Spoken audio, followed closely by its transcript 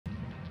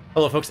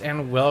Hello folks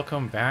and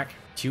welcome back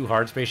to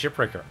Hardspace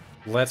Shipbreaker.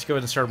 Let's go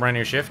ahead and start a brand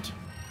new shift.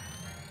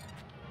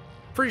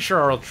 Pretty sure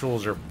our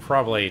tools are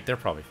probably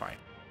fine.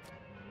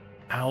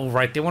 Oh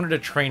right, they wanted to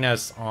train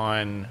us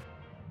on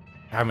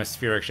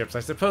atmospheric ships. I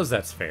suppose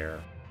that's fair.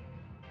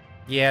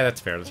 Yeah, that's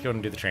fair. Let's go ahead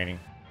and do the training.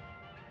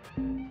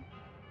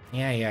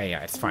 Yeah,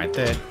 it's fine.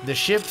 The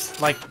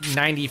ship's like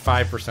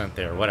 95%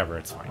 there. Whatever,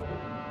 it's fine.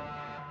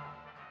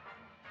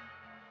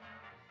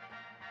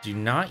 Do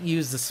not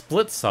use the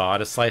split saw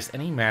to slice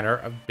any manner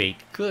of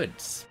baked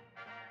goods.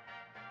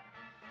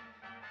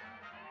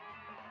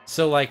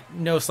 So, like,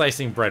 no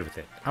slicing bread with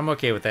it. I'm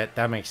okay with that.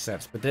 That makes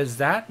sense. But does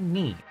that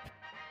mean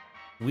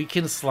we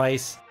can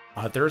slice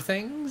other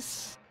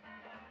things?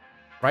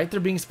 Right? They're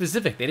being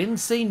specific. They didn't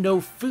say no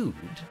food.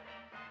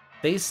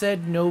 They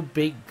said no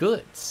baked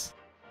goods.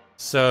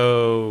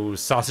 So,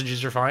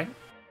 sausages are fine.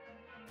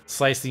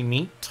 Slicing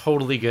meat,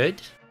 totally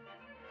good.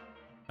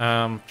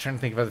 Trying to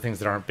think of other things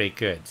that aren't baked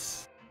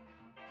goods.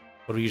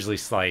 What do we usually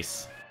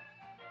slice?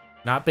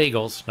 Not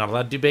bagels. Not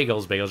allowed to do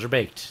bagels. Bagels are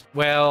baked.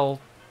 Well,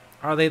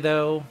 are they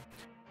though?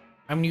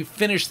 I mean, you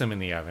finish them in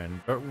the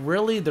oven, but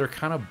really they're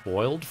kind of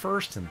boiled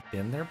first and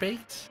then they're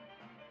baked?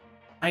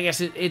 I guess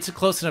it's a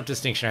close enough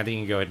distinction. I think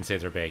you can go ahead and say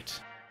they're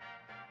baked.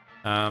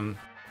 Let's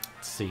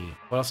see.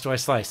 What else do I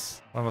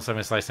slice? What else am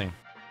I slicing?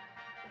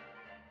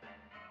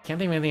 Can't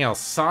think of anything else.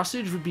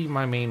 Sausage would be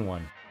my main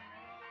one.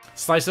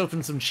 Slice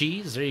open some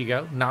cheese. There you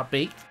go. Not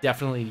baked.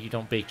 Definitely you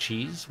don't bake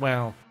cheese.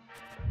 Well,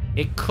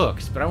 it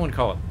cooks, but I wouldn't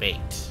call it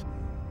baked.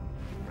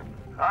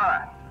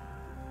 Hi.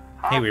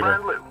 Hey, I'm Weaver.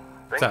 friend Lou.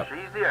 What's Thinks up?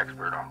 she's the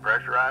expert on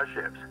pressurized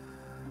ships.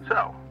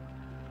 So,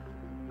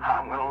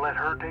 I'm gonna let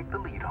her take the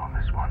lead on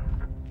this one.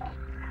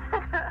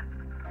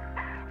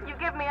 You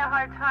give me a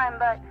hard time,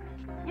 but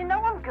you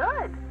know I'm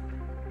good.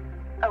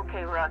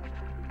 Okay, Rook,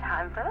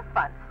 time for the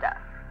fun stuff.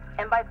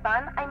 And by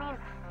fun, I mean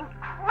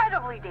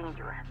incredibly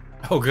dangerous.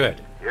 Oh,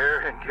 good.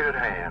 You're in good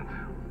hands.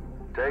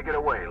 Take it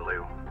away,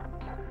 Lou.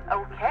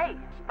 Okay,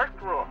 first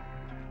rule.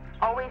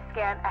 Always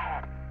scan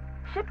ahead.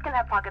 Ships can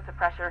have pockets of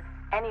pressure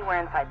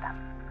anywhere inside them.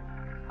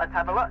 Let's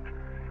have a look.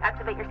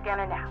 Activate your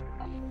scanner now.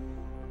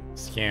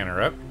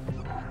 Scanner up.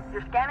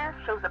 Your scanner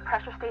shows the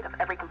pressure state of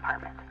every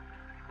compartment.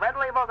 Red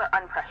labels are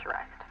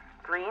unpressurized.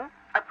 Green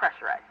are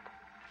pressurized.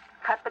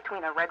 Cut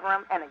between a red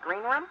room and a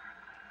green room,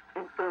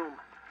 and boom,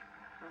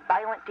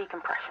 violent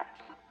decompression.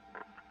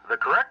 The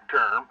correct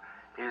term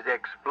is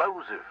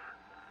explosive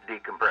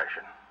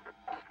decompression.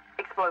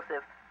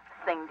 Explosive,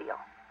 same deal.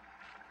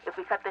 If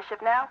we cut this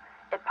ship now,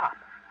 it pops.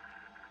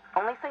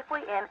 Only safe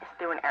way in is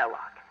through an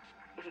airlock.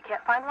 If you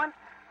can't find one,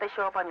 they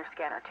show up on your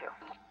scanner too.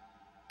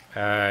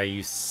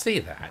 You say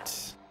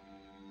that.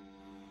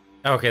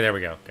 Okay, there we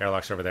go.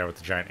 Airlock's over there with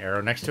the giant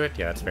arrow next to it.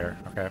 Yeah, that's fair.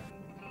 Okay.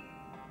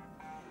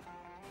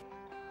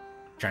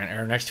 Giant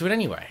arrow next to it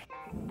anyway.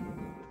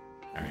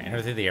 Alright,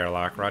 enter through the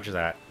airlock. Roger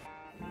that.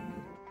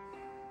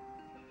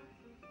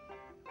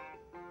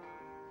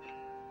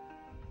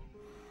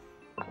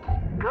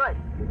 Good.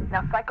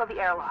 Now cycle the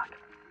airlock.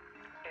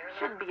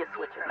 Should be a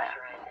switch in there.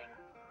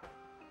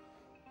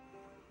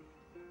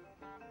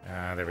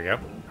 There we go.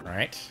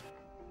 Alright.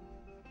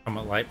 Come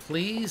on, light,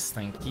 please.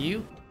 Thank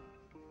you.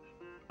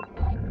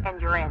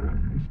 And you're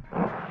in.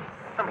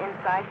 From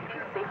inside, you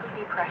can safely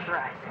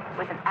depressurize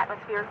with an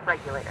atmospheric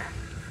regulator.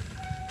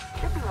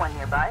 Should be one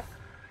nearby.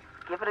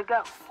 Give it a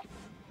go.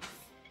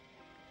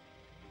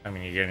 I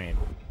mean, you're gonna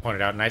point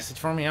it out nicely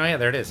for me? Oh yeah,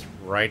 there it is.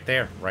 Right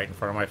there. Right in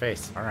front of my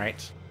face.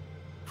 Alright.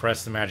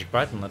 Press the magic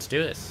button. Let's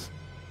do this.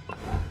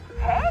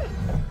 Hey!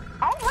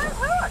 All right,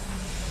 Rook.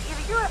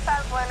 Either you're a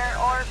fast learner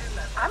or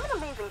I'm an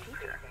amazing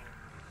teacher.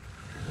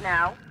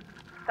 Now,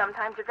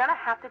 sometimes you're gonna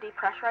have to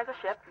depressurize a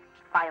ship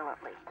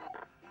violently.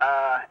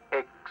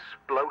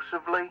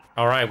 Explosively?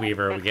 Alright,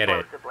 Weaver, we get it.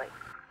 Explosively.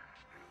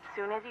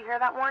 Soon as you hear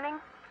that warning,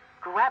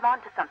 grab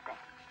onto something.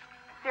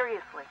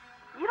 Seriously,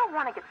 you don't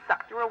want to get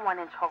sucked through a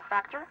 1-inch hull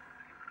fracture.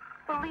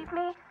 Believe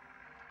me,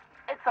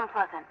 it's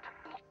unpleasant.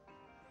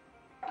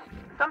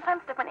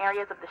 Sometimes different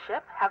areas of the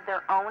ship have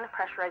their own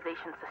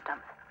pressurization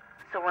systems.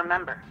 So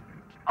remember,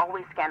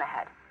 always scan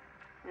ahead.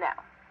 Now,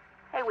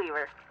 hey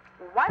Weaver,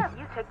 why don't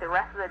you take the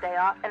rest of the day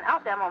off and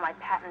I'll demo my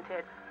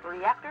patented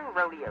reactor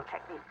rodeo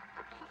technique.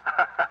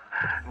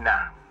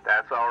 Nah,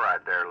 that's all right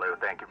there, Lou.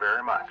 Thank you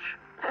very much.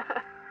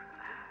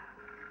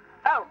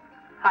 Oh,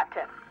 hot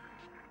tip.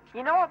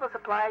 You know all the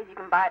supplies you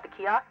can buy at the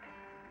kiosk?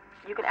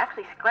 You can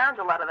actually scrounge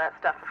a lot of that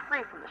stuff for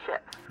free from the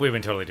ship. We've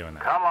been totally doing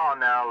that. Come on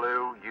now,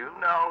 Lou. You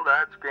know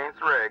that's against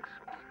the regs.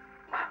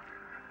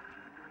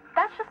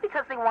 That's just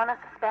because they want us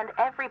to spend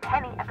every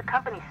penny at the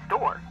company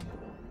store.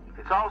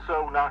 It's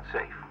also not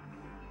safe.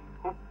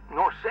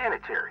 Nor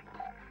sanitary.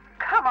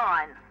 Come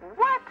on,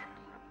 what?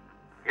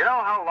 You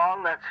know how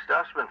long that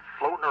stuff's been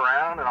floating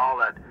around and all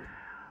that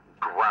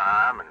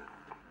grime and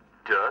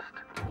dust?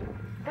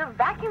 They're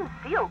vacuum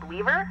sealed,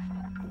 Weaver.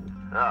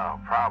 Oh,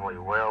 probably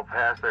well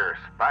past their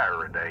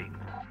expiry date.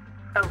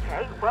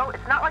 Okay, well,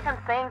 it's not like I'm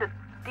saying to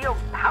steal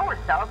power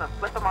cells and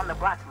flip them on the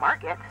black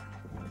market.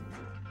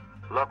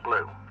 Look,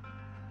 Lou,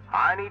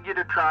 I need you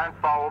to try and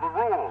follow the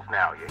rules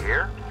now, you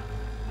hear?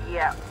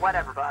 Yeah,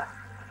 whatever, boss.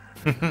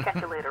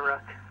 Catch you later,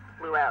 Rook.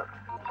 Lou out.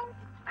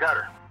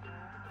 Cutter,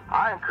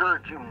 I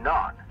encourage you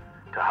not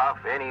to huff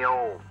any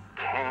old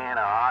can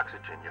of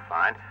oxygen you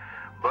find,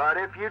 but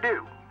if you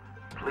do,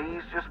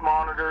 please just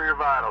monitor your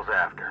vitals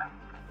after.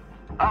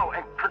 Oh,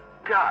 and for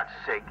God's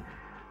sake,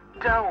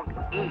 don't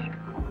eat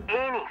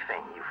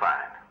anything you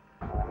find.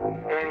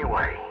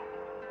 Anyway,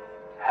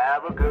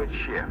 have a good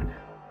shift.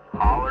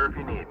 Holler if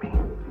you need me.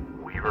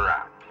 Weaver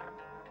out.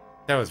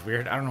 That was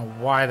weird. I don't know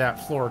why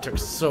that floor took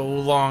so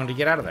long to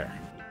get out of there.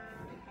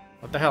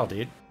 What the hell,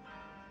 dude?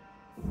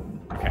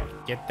 Okay,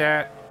 get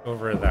that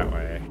over that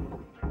way.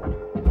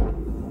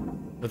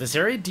 With this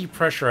area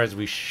depressurized,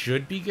 we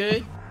should be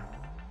good.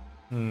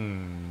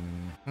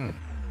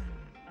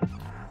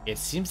 It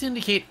seems to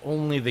indicate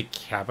only the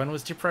cabin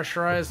was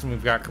depressurized, and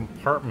we've got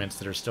compartments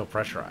that are still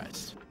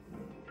pressurized.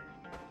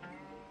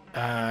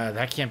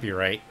 That can't be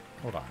right.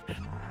 Hold on.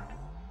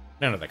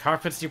 No, the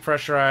cockpit's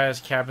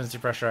depressurized, cabin's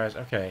depressurized.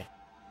 Okay.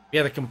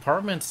 Yeah, the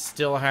compartments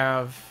still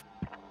have...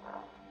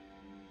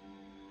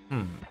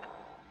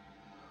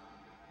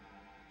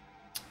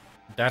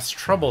 That's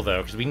trouble,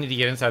 though, because we need to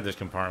get inside those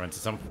compartments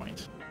at some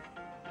point.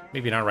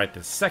 Maybe not right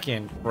this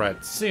second,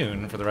 but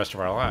soon for the rest of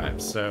our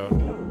lives, so...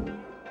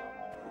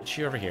 Get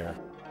you over here.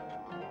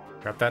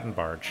 Drop that in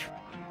barge.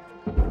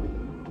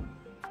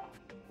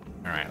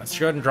 Alright, let's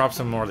go ahead and drop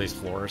some more of these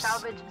floors.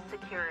 Salvage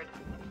secured.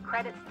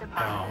 Credits Oh,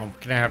 deposited. I'm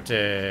gonna have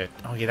to...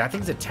 Oh, yeah, that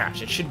thing's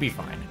attached. It should be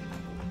fine.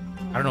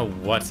 I don't know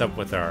what's up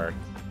with our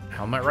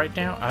helmet right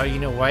now. Oh, you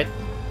know what?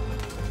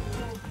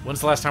 When's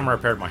the last time I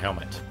repaired my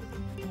helmet?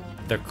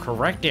 The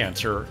correct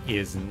answer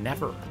is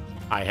never.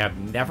 I have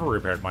never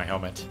repaired my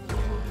helmet.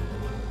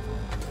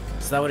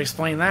 So that would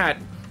explain that.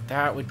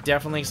 That would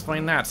definitely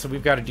explain that. So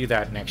we've got to do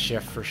that next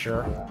shift for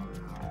sure.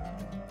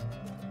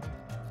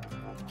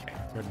 Okay,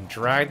 go ahead and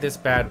drag this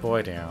bad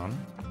boy down.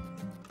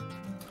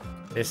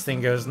 This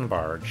thing goes in the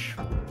barge.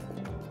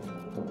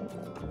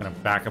 I'm gonna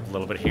back up a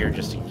little bit here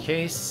just in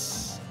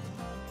case.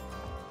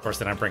 Of course,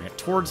 then I bring it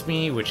towards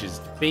me, which is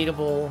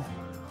debatable.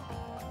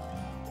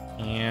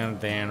 And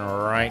then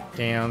right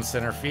down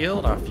center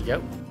field, off you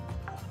go.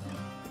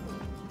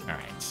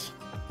 Alright.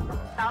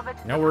 Salvage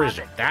No worries.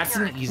 deposit That's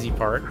an secured. easy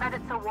part.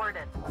 Credits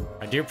awarded.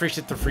 I do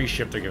appreciate the free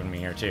ship they're giving me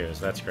here, too,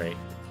 so that's great.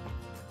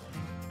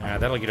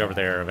 That'll get over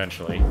there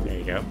eventually. There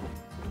you go.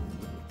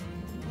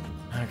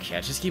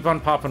 Okay, just keep on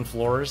popping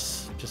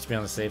floors, just to be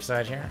on the safe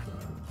side here.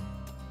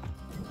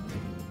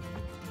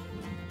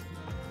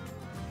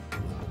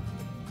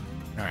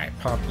 Alright,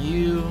 pop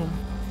you.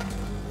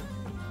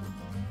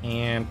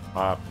 And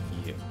pop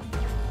you.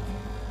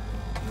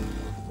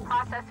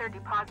 Processor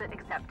deposit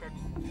accepted.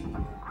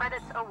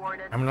 Credits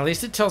awarded. I mean, at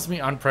least it tells me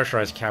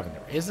unpressurized cabin.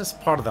 There is this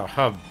part of the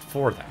hub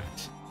for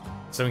that.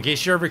 So in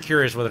case you're ever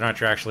curious whether or not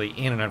you're actually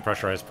in an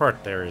unpressurized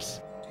part,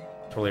 there's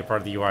totally a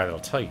part of the UI that'll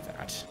tell you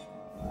that.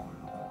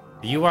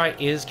 The UI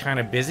is kind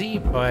of busy,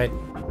 but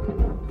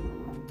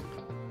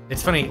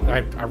it's funny.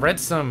 I read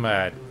some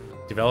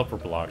developer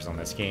blogs on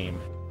this game,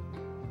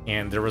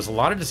 and there was a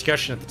lot of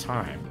discussion at the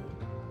time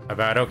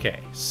about,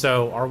 okay,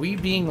 so are we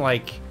being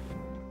like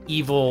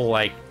evil,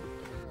 like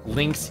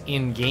Link's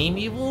in-game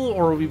evil,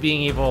 or are we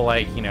being evil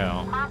like, you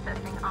know,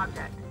 Processing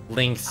object.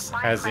 Link's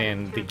as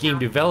in the game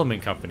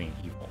development company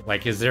evil?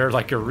 Like, is there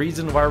like a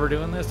reason why we're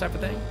doing this type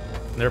of thing?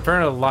 And there are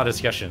apparently a lot of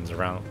discussions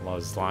around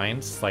those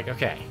lines. Like,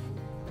 okay,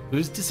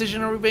 whose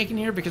decision are we making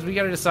here? Because we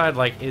got to decide,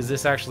 like, is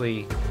this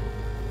actually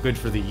good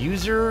for the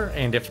user?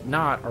 And if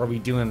not, are we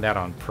doing that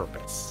on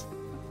purpose?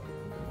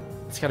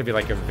 It's got to be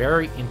like a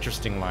very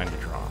interesting line to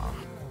draw.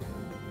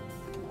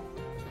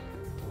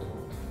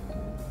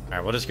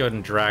 Alright, we'll just go ahead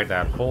and drag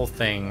that whole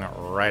thing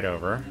right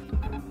over.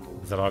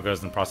 Because that all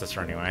goes in the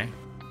processor anyway.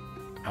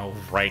 Oh,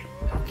 right.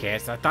 Okay,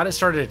 so I thought it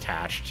started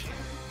attached.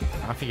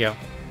 Off you go.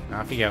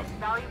 Off you go.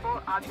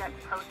 Valuable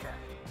object processed.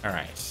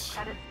 Alright.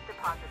 Credits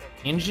deposited.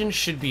 Engine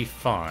should be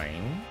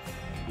fine.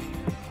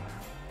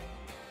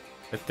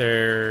 But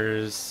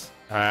there's...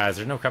 is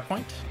there no cut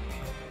point?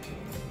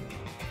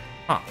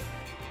 Huh.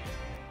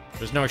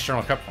 There's no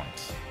external cut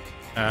point.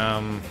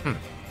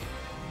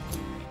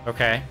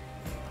 Okay.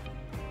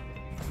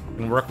 We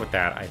can work with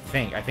that, I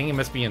think. I think it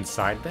must be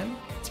inside then?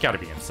 It's gotta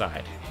be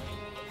inside.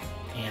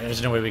 Yeah,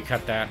 there's no way we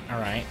cut that.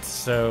 Alright,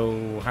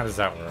 so how does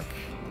that work?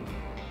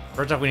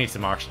 First off, we need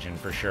some oxygen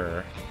for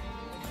sure.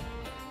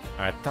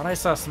 I thought I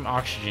saw some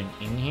oxygen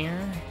in here.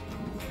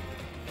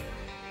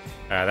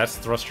 That's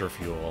thruster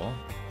fuel.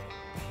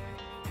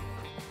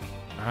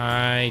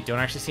 I don't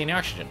actually see any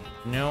oxygen.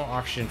 No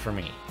oxygen for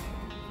me.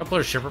 Couple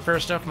of ship repair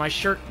stuff. My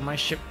suit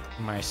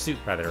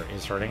rather,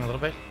 is hurting a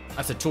little bit.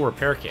 That's a tool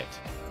repair kit.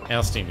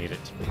 I'll still need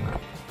it.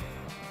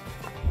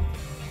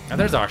 Now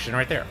there's oxygen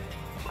right there.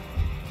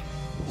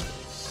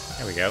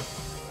 There we go.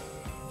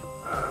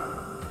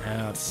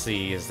 Let's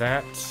see, is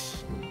that...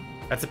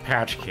 That's a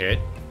patch kit.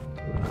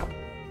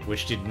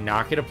 Which did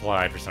not get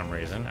applied for some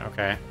reason.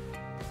 Okay.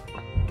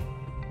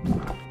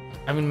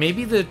 I mean,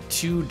 maybe the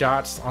two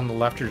dots on the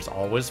left are just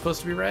always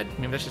supposed to be red.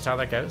 Maybe that's just how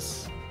that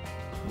goes.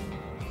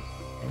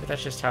 Maybe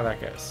that's just how that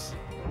goes.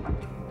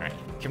 Alright,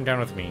 come down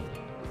with me.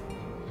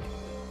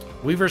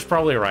 Weaver's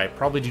probably right.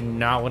 Probably do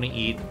not want to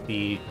eat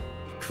the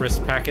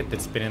crisp packet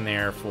that's been in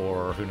there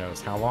for who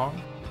knows how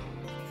long.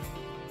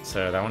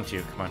 So that one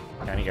too. Come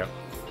on, down you go.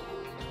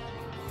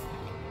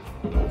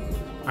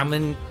 I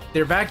mean,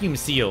 they're vacuum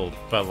sealed,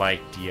 but like,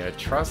 do you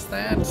trust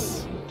that?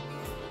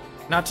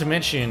 Not to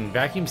mention,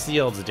 vacuum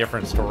sealed's a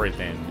different story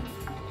than,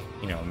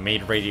 you know,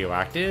 made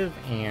radioactive,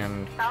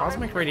 and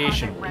cosmic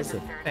radiation is a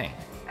thing.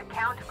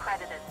 Account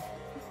credited.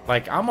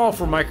 Like, I'm all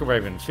for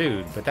microwaving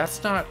food, but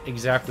that's not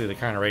exactly the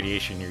kind of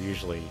radiation you're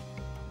usually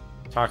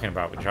talking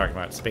about when you're talking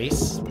about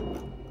space.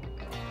 When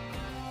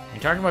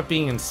you're talking about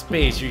being in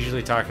space, you're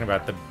usually talking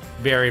about the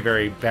very,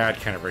 very bad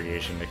kind of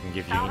radiation that can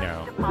give you, you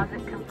know,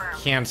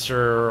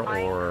 cancer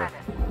or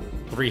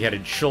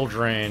three-headed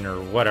children or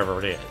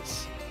whatever it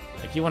is.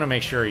 Like, you want to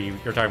make sure you're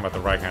talking about the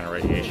right kind of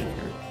radiation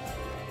here.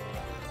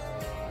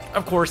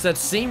 Of course, that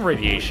same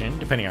radiation,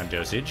 depending on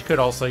dosage, could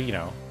also, you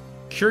know,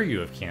 cure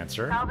you of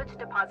cancer. Salvage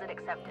deposit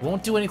accepted.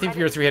 Won't do anything for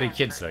your three-headed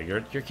kids, though.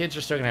 Your kids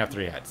are still gonna have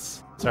three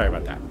heads. Sorry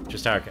about that.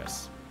 Just how it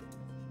goes.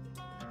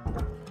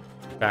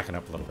 Backing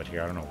up a little bit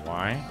here. I don't know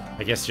why.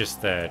 I guess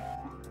just the...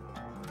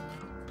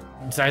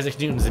 Isaac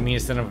Newton's the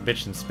meanest son of a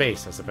bitch in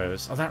space, I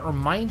suppose. Oh, that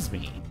reminds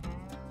me.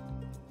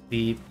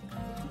 The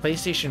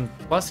PlayStation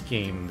Plus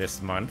game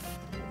this month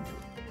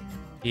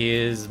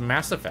is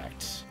Mass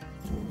Effect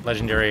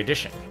Legendary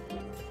Edition.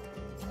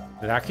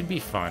 That could be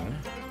fun.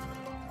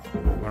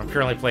 Well, I'm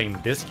currently playing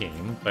this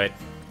game, but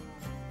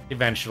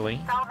eventually.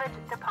 Salvage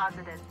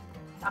deposited.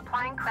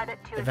 Applying credit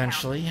to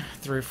eventually, account.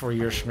 3 or 4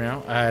 years from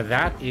now.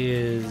 That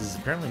is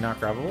apparently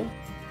not grabbable.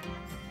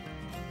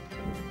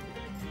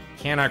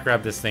 Cannot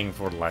grab this thing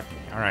for the life of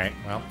me. Alright,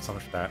 well, so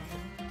much for that.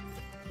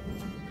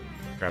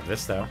 Grab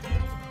this, though.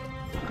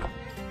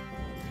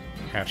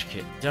 Hatch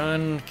kit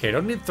done. Okay,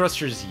 don't need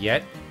thrusters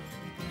yet.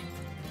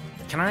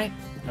 Can I?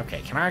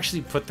 Okay, can I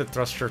actually put the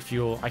thruster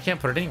fuel? I can't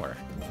put it anywhere.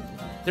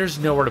 There's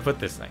nowhere to put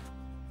this thing.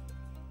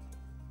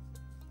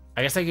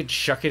 I guess I could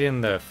chuck it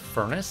in the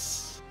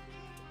furnace?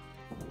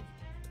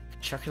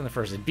 Chuck it in the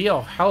furnace. It'd be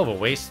a hell of a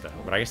waste, though,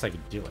 but I guess I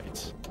could do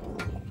it.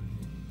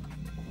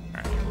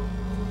 Alright.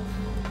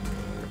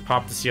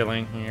 Pop the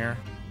ceiling here.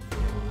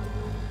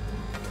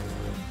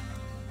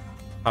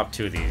 Pop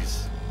 2 of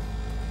these.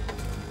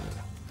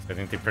 I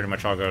think they pretty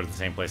much all go to the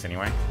same place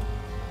anyway.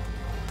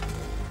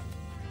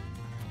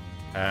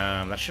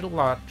 That should have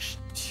launched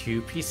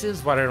 2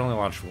 pieces. Why did it only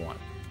launch 1?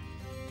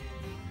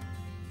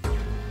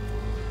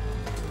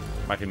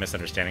 Might be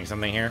misunderstanding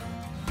something here.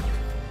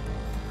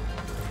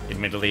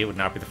 Admittedly, it would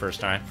not be the first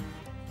time.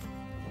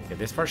 Okay,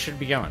 this part should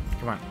be going.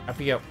 Come on, up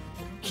you go.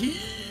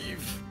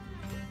 Heave!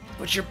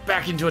 Put your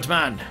back into it,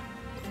 man!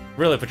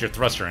 Really put your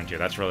thruster into it.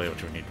 That's really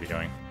what you need to be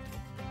doing.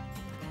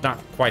 Not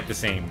quite the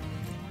same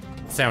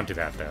sound to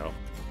that, though.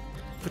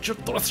 Put your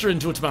thruster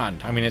into it, man!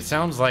 I mean, it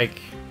sounds like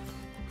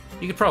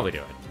you could probably do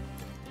it.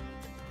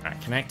 Alright,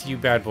 connect you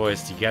bad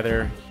boys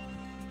together.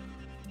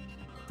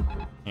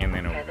 And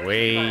then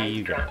away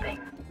you go.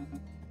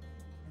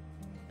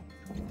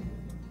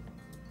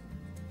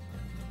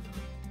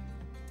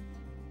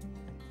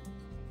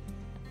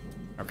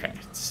 Okay,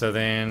 so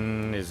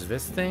then is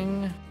this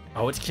thing?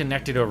 Oh, it's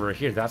connected over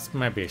here. That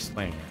might be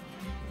explaining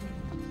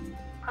it.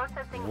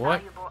 Processing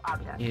What valuable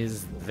object.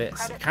 is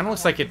this? It kind of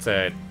looks like it's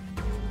a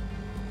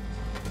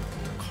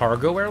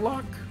cargo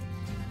airlock,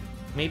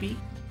 maybe?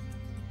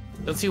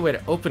 Don't see a way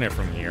to open it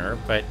from here,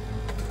 but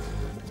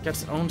it's got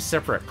its own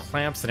separate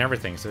clamps and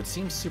everything, so it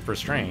seems super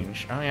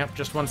strange. Oh, yeah,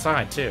 just one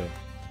side, too.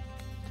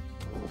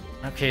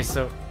 Okay,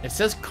 so it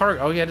says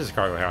cargo. Oh, yeah, it is a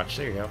cargo hatch.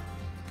 There you go.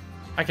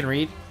 I can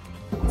read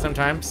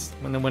sometimes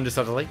when the wind is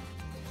southerly.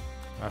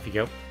 Off you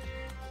go.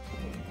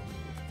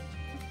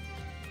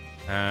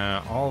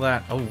 All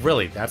that. Oh,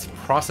 really? That's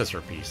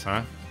processor piece,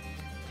 huh?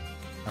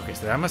 Okay,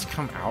 so that must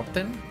come out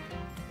then?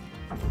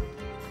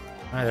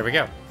 There we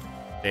go.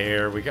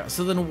 There we go.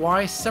 So then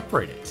why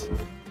separate it?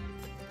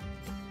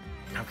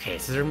 Okay,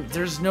 so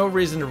there's no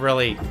reason to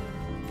really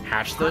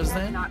hatch those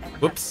then?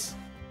 Whoops.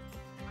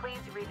 Please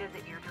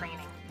revisit your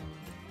training.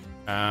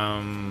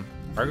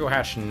 Cargo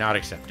hatch not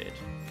accepted.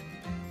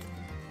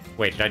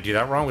 Wait, did I do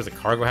that wrong? Was the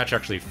cargo hatch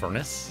actually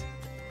furnace?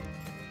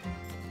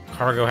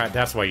 Cargo hatch,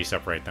 that's why you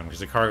separate them, because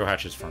the cargo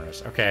hatch is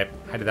furnace. Okay,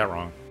 I did that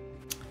wrong.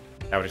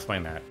 That would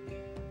explain that.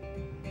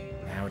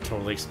 That would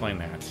totally explain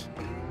that.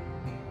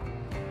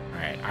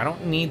 Alright, I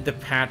don't need the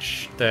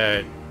patch,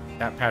 that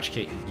patch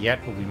kit yet,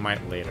 but we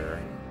might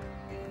later.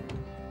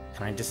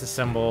 Can I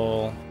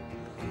disassemble?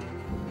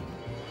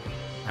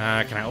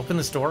 Can I open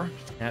this door?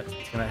 Can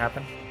that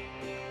happen?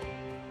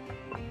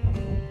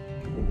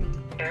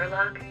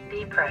 Airlock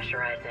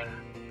depressurizing.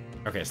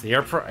 Okay, so the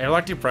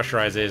airlock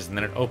depressurizes, and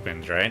then it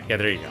opens, right? Yeah,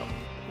 there you go.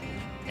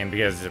 And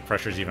because the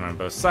pressure is even on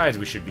both sides,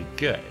 we should be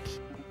good.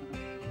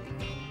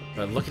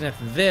 But looking at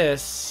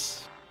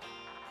this...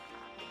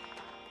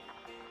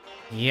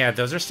 Yeah,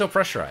 those are still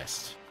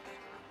pressurized.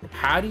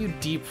 How do you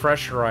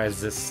depressurize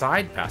this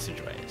side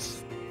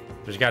passageways?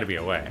 There's got to be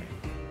a way.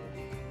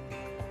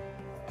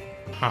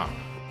 Huh.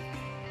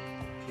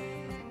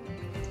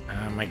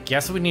 I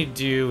guess what we need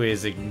to do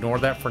is ignore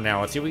that for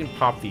now. Let's see if we can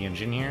pop the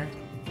engine here.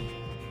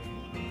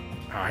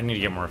 Oh, I need to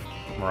get more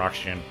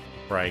oxygen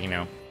before I, you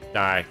know,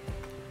 die.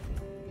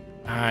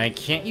 I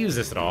can't use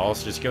this at all,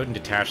 so just go ahead and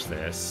detach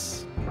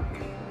this.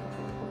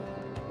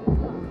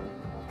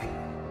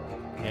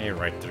 Okay,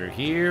 right through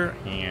here,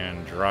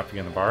 and drop you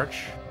in the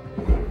barge.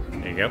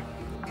 There you go.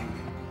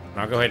 And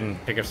I'll go ahead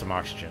and pick up some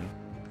oxygen.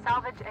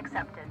 Salvage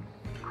accepted.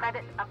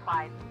 Credit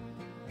applied.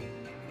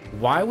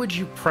 Why would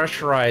you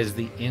pressurize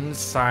the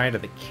inside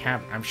of the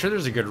cabin? I'm sure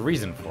there's a good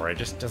reason for it. It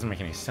just doesn't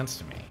make any sense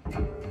to me.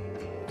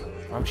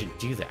 Why would you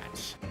do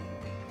that?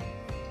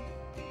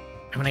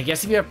 I mean, I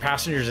guess if you have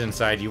passengers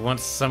inside, you want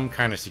some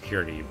kind of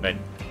security, but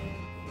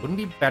wouldn't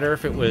it be better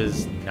if it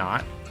was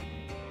not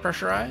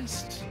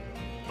pressurized?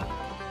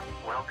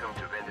 Welcome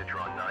to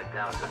Vendatron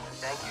 9000.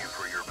 Thank you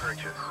for your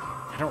purchase.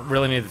 I don't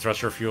really need the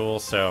thruster fuel,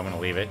 so I'm going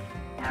to leave it.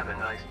 Have a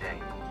nice day.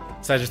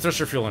 So just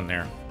thruster fuel in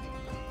there.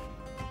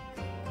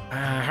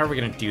 How are we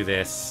going to do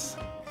this?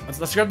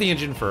 Let's grab the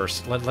engine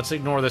first. Let's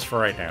ignore this for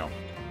right now.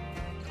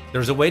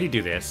 There's a way to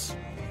do this,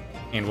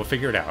 and we'll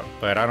figure it out,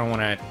 but I don't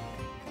want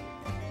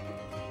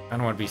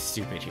to be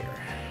stupid here.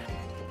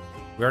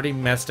 We already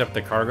messed up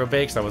the cargo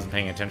bay because I wasn't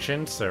paying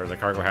attention, or the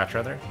cargo hatch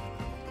rather.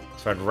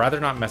 So I'd rather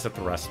not mess up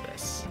the rest of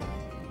this.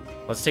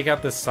 Let's take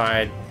out this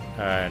side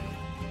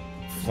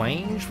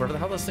flange, whatever the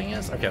hell this thing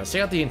is. Okay, let's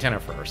take out the antenna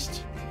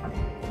first.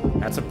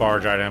 That's a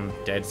barge item,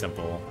 dead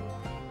simple.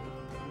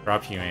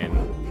 Drop you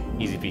in,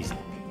 easy peasy.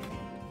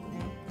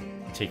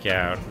 Take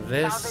out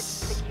this.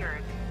 Salvage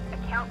secured.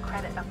 Account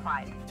credit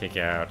applied. Take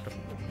out,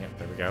 yep,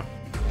 there we go.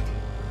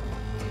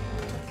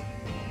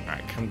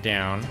 Alright, come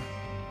down.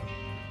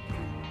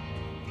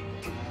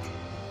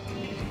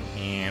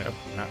 And, oh,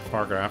 not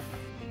far enough.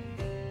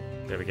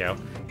 There we go.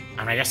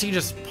 And I guess you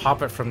just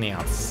pop it from the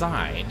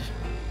outside.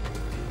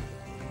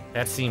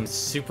 That seems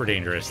super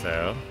dangerous,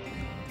 though.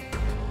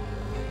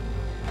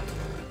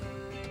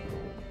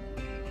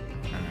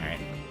 Alright,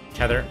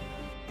 tether.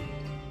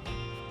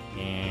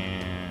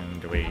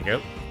 And away you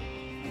go.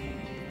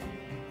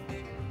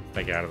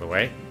 Like, out of the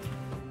way.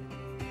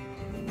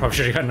 Probably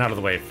should have gotten out of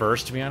the way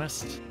first, to be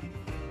honest.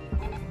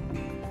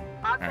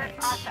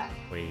 Alright,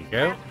 away you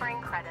go.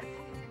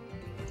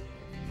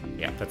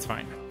 Yeah, that's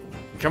fine.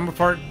 Come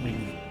apart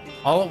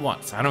all at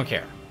once. I don't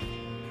care.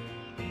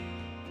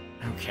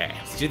 Okay,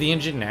 let's do the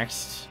engine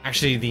next.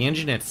 Actually, the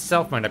engine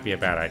itself might not be a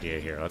bad idea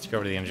here. Let's go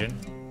over to the engine.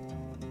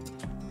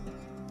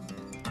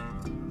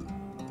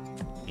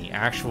 The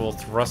actual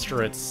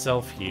thruster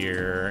itself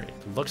here,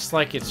 it looks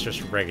like it's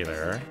just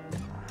regular.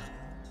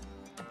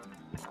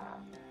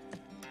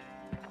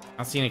 I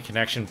don't see any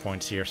connection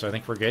points here, so I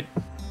think we're good.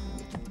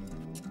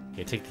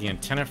 Okay, take the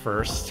antenna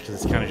first, because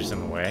it's kind of just in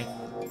the way.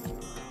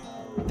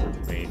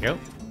 There you go.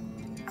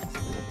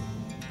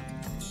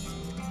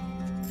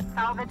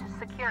 Salvage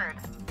secured.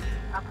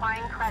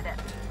 Applying credit.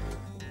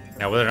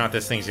 Now, whether or not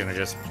this thing's gonna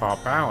just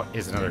pop out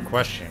is another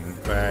question,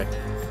 but...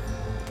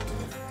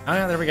 Oh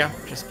yeah, there we go.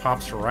 Just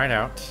pops right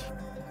out.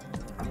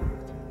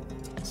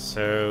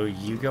 So,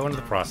 you go into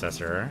the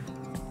processor.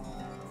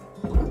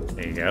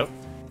 There you go.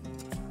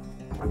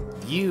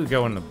 You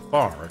go in the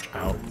barge.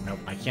 Oh, nope,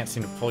 I can't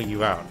seem to pull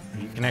you out.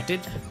 Are you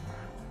connected?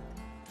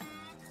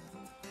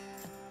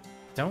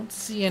 Don't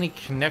see any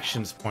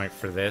connections point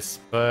for this,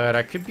 but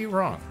I could be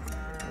wrong.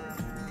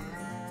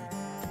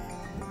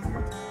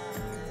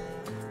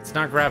 It's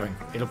not grabbing.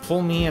 It'll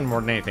pull me in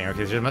more than anything.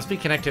 Okay, so it must be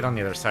connected on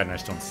the other side and I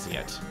just don't see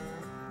it.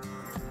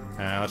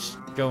 Let's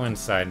go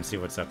inside and see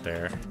what's up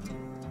there.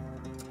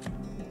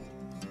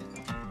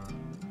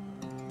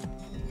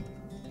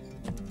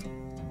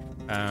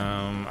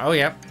 Oh,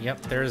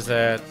 yep, there's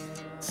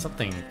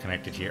something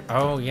connected here.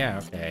 Oh, yeah,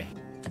 okay.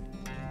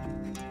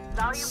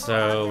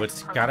 So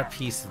it's got a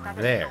piece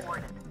there.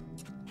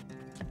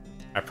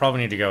 I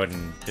probably need to go ahead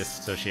and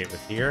disassociate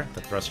with here,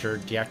 the thruster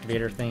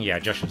deactivator thing. Yeah,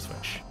 junction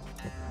switch.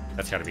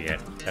 That's gotta be it.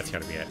 That's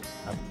gotta be it.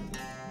 Up.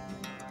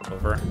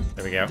 Over.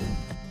 There we go.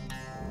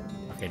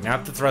 Okay, now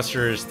that the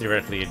thruster is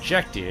theoretically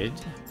ejected,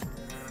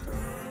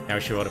 now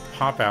we should be able to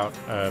pop out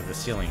of the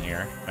ceiling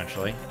here,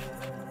 eventually.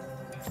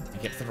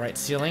 And get to the right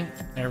ceiling.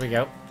 There we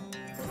go.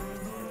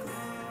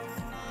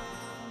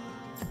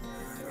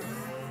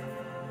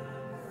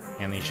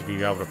 And you should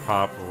be able to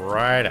pop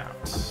right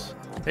out.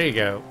 There you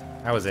go.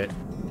 That was it.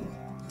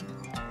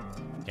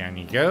 Down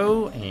you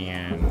go,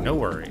 and no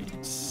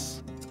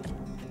worries.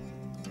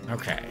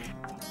 Okay.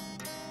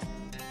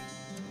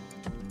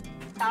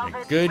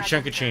 A good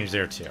chunk of change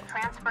there, too.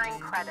 Transferring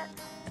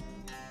credits.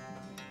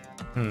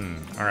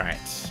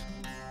 Alright.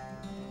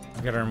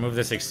 I've got to remove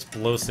this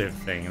explosive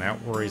thing.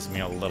 That worries me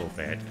a little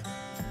bit.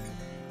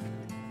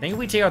 I think if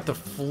we take out the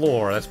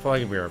floor, that's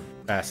probably going to be our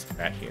best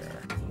bet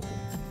here.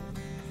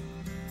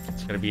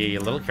 It's going to be a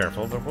little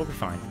careful, but we'll be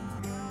fine.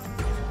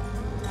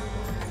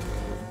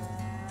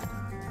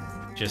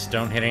 Just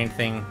don't hit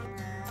anything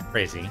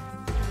crazy.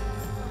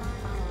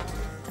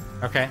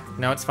 Okay,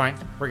 no, it's fine.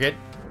 We're good.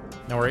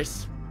 No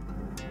worries.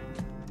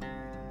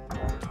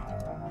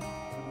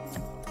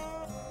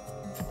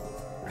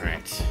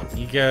 Alright,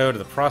 you go to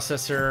the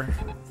processor.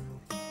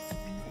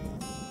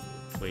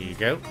 There you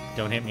go.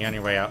 Don't hit me on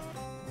your way out.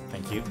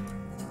 Thank you.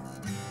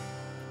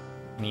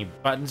 Any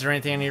buttons or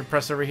anything I need to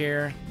press over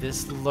here?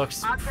 This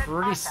looks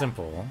pretty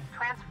simple.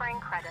 Transferring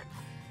credits.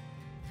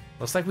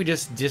 Looks like we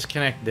just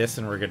disconnect this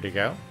and we're good to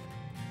go.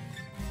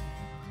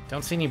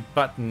 Don't see any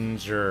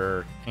buttons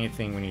or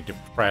anything we need to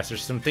press.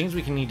 There's some things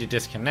we can need to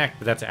disconnect,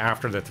 but that's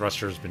after the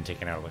thruster has been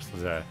taken out.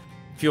 The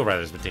fuel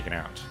rather has been taken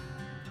out.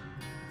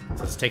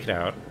 So let's take it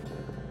out.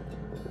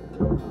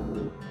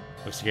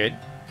 Looks good.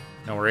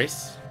 No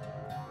worries.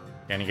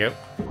 Down you go.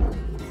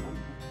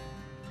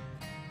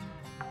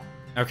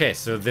 Okay,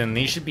 so then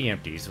these should be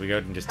empty, so we go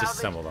ahead and just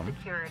disassemble them.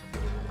 Secured.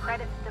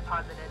 Credits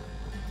deposited.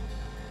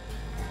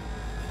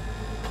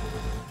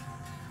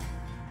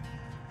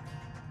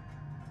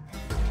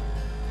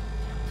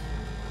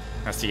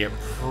 Has to get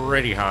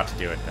pretty hot to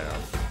do it, though.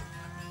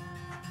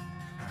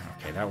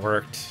 Okay, that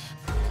worked.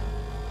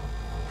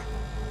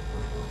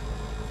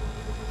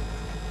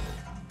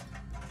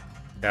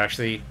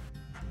 Actually,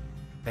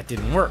 that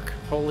didn't work.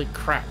 Holy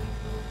crap.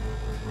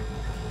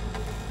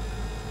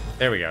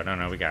 There we go.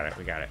 No, we got it.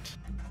 We got it.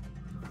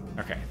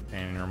 Okay,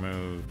 and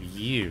remove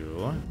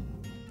you.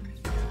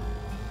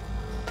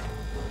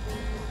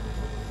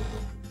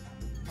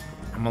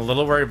 I'm a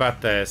little worried about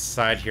the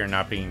side here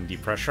not being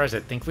depressurized. I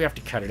think we have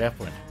to cut it up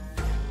with.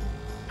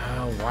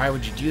 Oh, why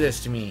would you do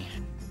this to me?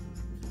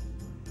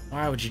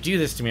 Why would you do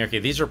this to me? Okay,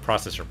 these are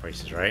processor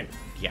places, right?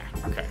 Yeah,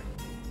 okay.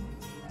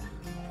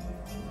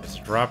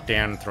 Just drop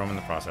down and throw them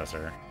in the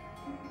processor.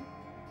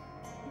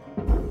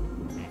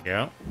 There you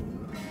go.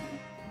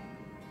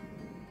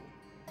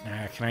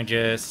 Can I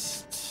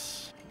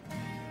just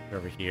go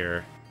over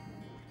here?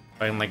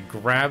 If I can like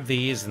grab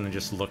these and then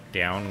just look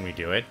down when we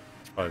do it,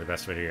 it's probably the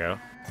best way to go.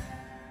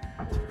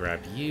 So grab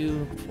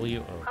you, pull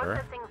you over.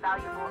 Processing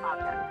valuable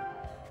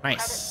object.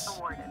 Nice. Credit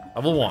awarded.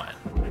 Level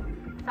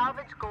 1.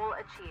 Salvage goal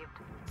achieved.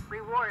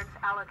 Rewards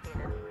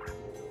allocated.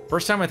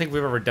 First time I think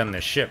we've ever done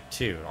this ship,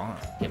 too. Oh,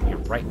 get me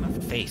right in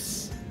the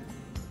face.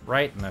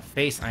 Right in the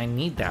face. I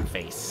need that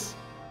face.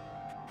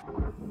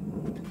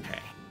 Okay.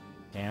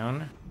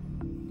 Down.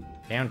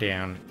 Down,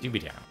 down.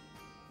 Doobie down.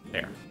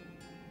 There.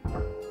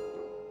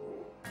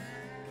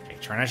 Okay,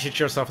 try not to hit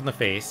yourself in the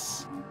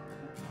face.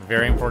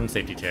 Very important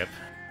safety tip.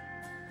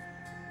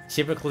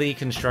 Typically,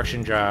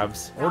 construction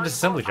jobs, or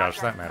disassembly jobs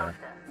for that matter,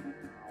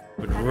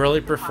 would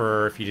really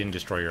prefer if you didn't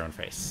destroy your own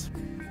face.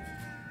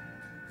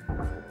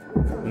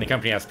 And the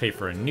company has to pay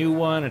for a new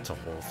one, it's a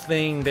whole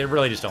thing, they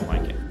really just don't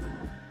like it.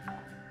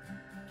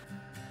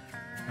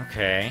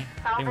 Okay,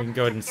 I think we can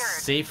go ahead and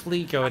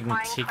safely go ahead and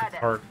take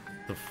apart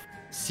the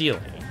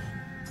ceiling.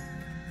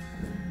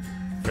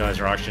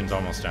 Realize our oxygen's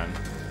almost done.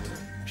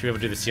 Should be able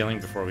to do the ceiling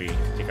before we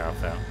take off,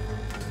 though.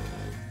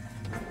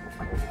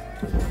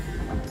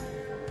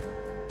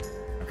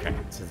 Okay,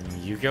 so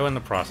then you go in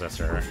the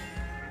processor.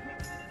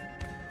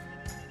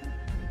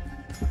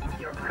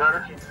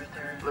 Cutter,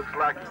 looks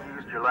like you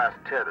used your last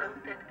tether.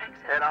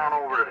 Head on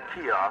over to the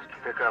kiosk to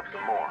pick up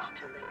some more.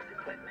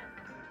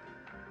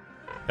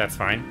 That's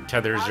fine.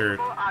 Tethers are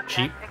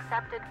cheap.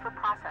 Accepted for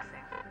processing.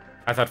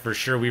 I thought for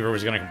sure Weaver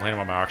was going to complain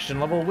about my oxygen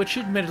level, which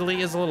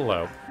admittedly is a little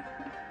low.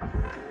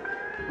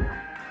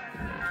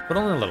 But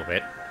only a little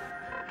bit.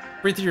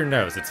 Breathe through your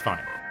nose, it's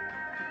fine.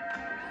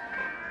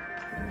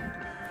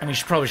 I mean,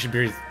 you probably should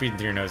breathe through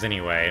your nose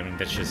anyway. I mean,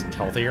 that's just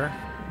healthier.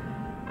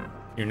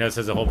 Your nose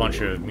has a whole bunch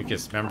of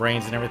mucous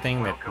membranes and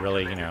everything that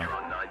really, you know,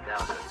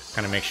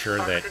 kind of make sure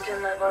that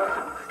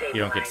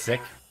you don't get sick.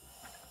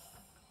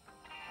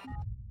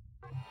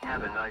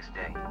 Have a nice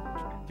day.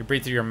 If you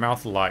breathe through your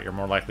mouth a lot, you're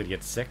more likely to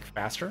get sick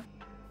faster.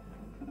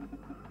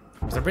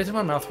 Because I breathe through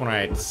my mouth when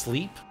I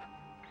sleep.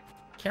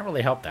 Can't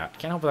really help that.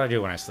 Can't help what I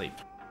do when I sleep.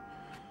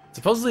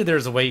 Supposedly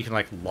there's a way you can,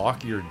 like,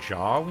 lock your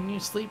jaw when you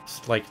sleep.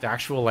 Like, the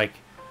actual, like,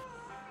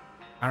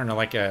 I don't know,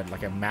 like a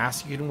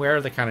mask you can wear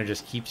that kind of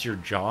just keeps your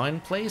jaw in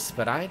place,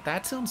 but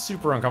that sounds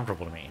super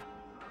uncomfortable to me.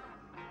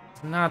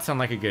 Does not sound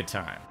like a good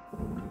time.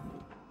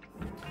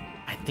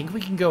 I think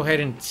we can go ahead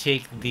and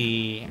take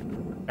the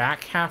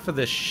back half of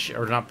the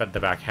or not the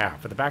back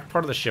half, but the back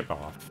part of the ship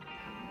off.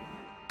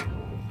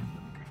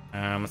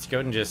 Let's go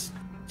ahead and just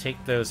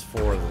take those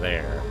 4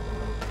 there.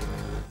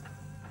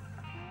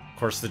 Of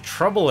course, the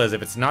trouble is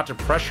if it's not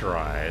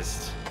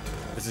depressurized,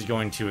 this is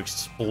going to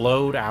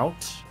explode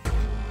out.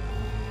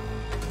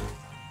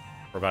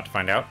 We're about to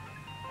find out.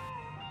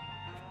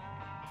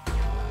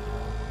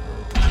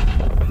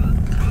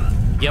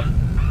 Yep.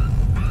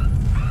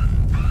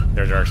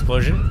 There's our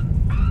explosion.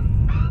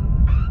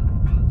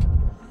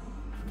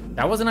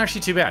 That wasn't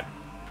actually too bad.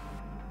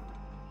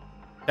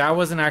 That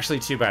wasn't actually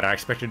too bad. I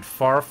expected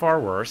far, far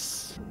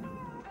worse.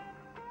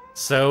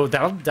 So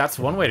that's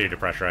one way to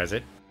depressurize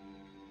it.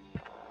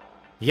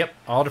 Yep,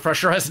 all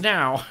depressurized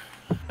now.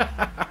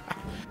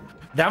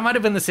 That might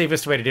have been the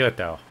safest way to do it,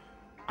 though.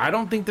 I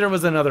don't think there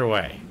was another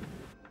way.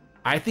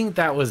 I think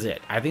that was it.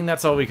 I think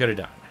that's all we could have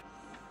done.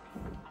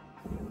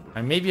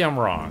 And maybe I'm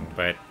wrong,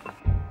 but...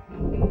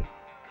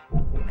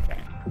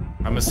 Okay.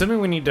 I'm assuming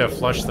we need to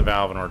flush the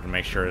valve in order to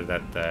make sure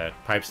that the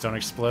pipes don't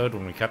explode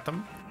when we cut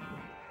them.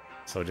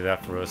 So we'll do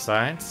that for both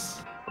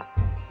sides.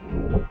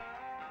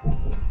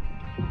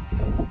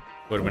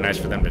 Would have been nice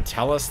for them to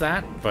tell us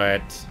that,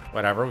 but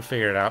whatever, we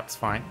figured it out, it's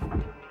fine.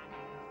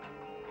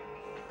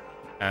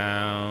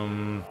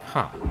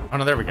 Huh. Oh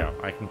no, there we go.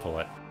 I can pull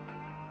it.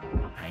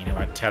 You know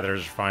what,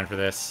 tethers are fine for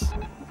this.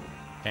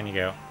 Down you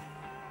go.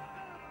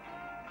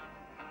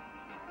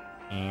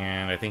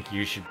 And I think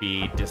you should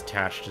be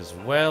detached as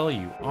well.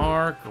 You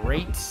are.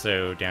 Great.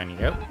 So down you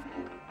go.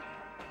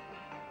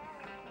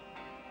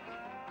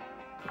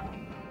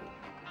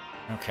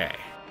 Okay.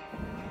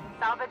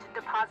 Salvage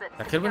deposit.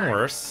 That could have been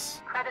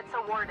worse. Credits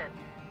awarded.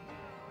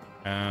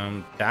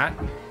 That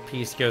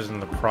piece goes in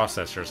the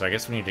processor, so I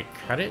guess we need to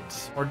cut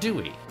it? Or do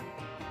we?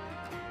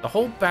 The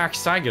whole back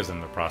side goes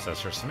in the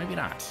processor, so maybe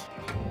not.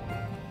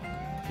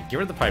 Okay, get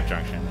rid of the pipe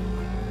junction.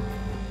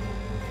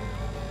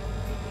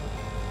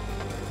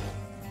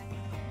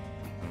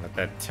 Let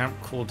that temp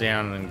cool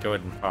down and then go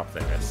ahead and pop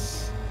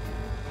this.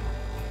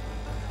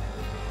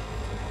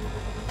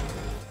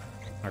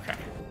 Okay.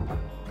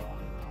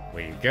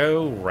 Away you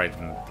go, right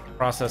in the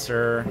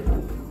processor.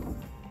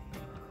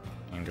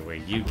 And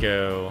away you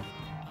go,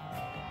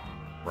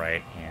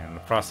 right in the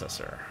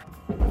processor.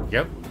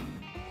 Yep.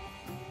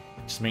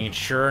 Just making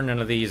sure none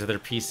of these other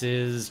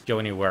pieces go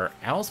anywhere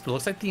else, but it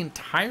looks like the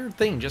entire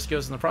thing just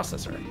goes in the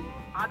processor.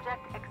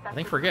 Object accepted. I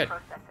think we're good.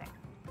 Processing.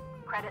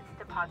 Credits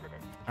deposited.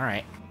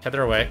 Alright,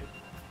 tether away.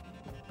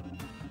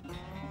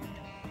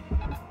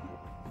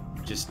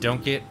 Just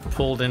don't get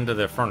pulled into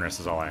the furnace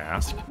is all I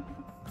ask.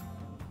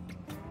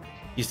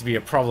 Used to be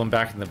a problem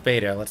back in the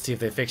beta. Let's see if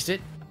they fixed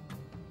it.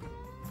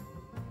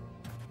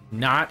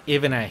 Not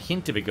even a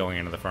hint of it going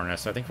into the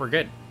furnace, so I think we're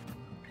good.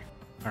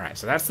 Alright,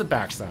 so that's the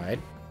backside.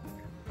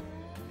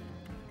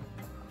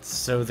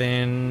 So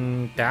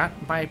then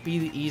that might be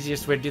the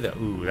easiest way to do that.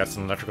 Ooh, that's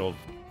an electrical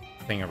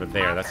thing over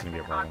there. That's going to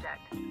be a problem. Object.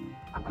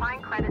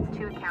 Applying credits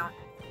to account.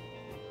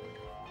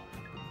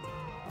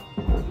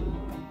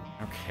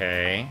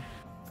 Okay.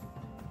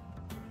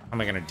 How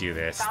am I going to do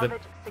this? The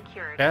Salvage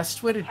secured.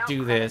 best way to Account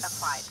do credit this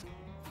applied.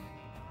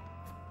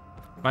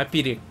 might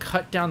be to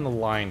cut down the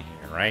line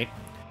here, right?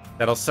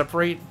 That'll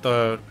separate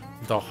the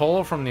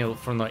hole from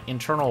the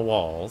internal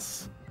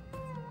walls.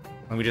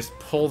 And we just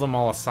pull them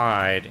all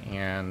aside,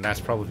 and that's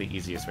probably the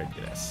easiest way to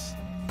do this.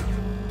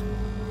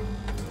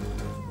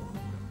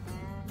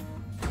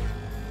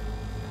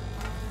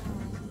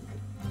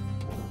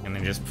 And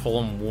then just pull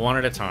them one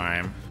at a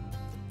time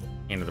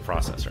into the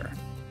processor.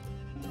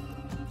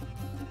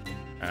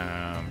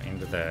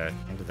 Into the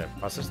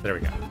processor. There we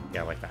go.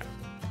 Yeah, like that.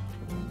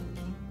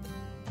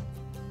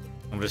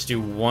 I'll just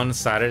do one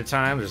side at a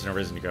time. There's no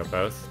reason to go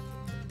both.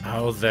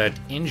 Oh, the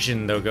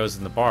engine, though, goes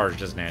in the barge,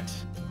 doesn't it?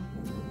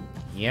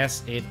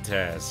 Yes, it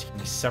does. Can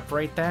you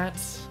separate that?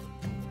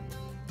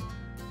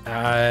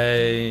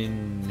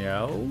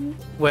 No.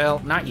 Well,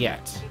 not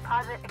yet.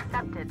 Deposit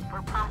accepted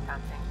for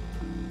processing.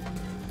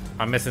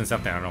 I'm missing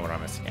something. I don't know what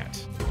I'm missing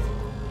yet.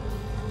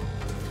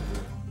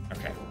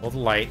 Okay, pull the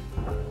light.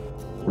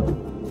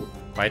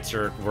 Lights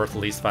are worth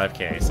at least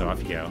 5k, so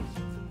off you go.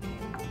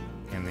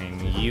 And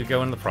then you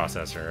go in the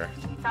processor.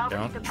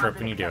 Don't trip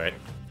when you do it.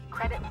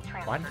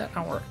 Why did that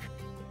not work?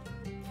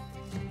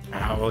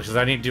 Oh, well, because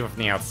I need to do it from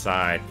the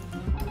outside.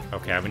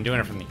 Okay, I've been doing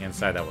it from the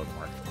inside. That wouldn't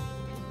work.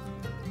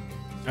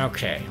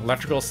 Okay,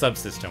 electrical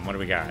subsystem. What do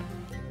we got?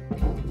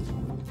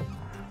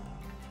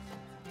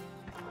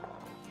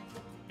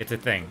 It's a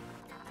thing.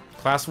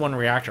 Class 1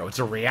 reactor. Oh, it's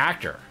a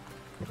reactor.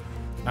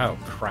 Oh,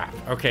 crap.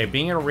 Okay,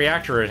 being a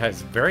reactor, it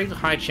has very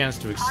high chance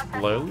to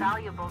explode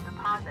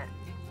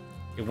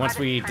once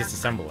we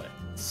disassemble it.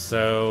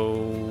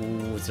 So,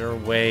 is there a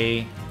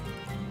way...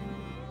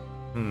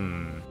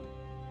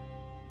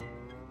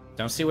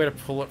 Don't see a way to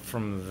pull it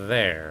from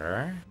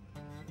there.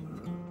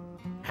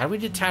 How do we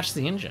detach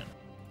the engine?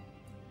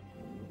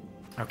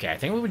 Okay, I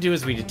think what we do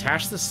is we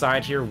detach the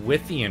side here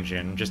with the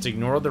engine. Just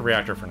ignore the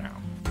reactor for now.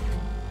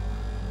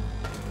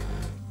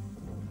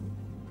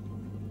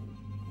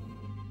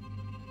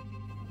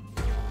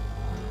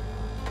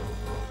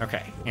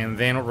 Okay, and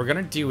then what we're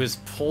gonna do is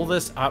pull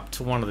this up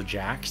to one of the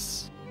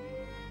jacks.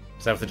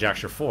 Because that's what the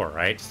jacks are for,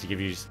 right? Just to give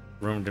you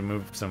room to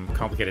move some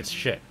complicated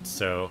shit.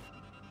 So,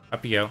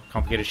 up you go.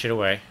 Complicated shit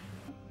away.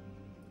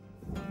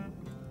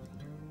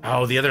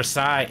 Oh, the other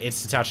side.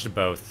 It's attached to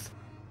both.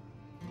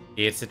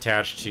 It's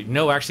attached to...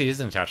 No, actually, it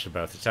isn't attached to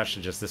both. It's attached to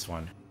just this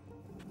one.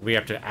 We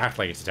have to act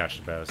like it's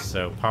attached to both.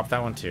 So, pop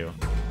that one, too.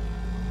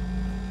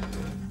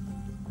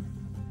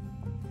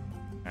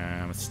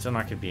 It's still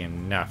not going to be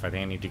enough. I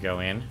think I need to go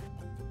in.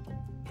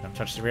 Don't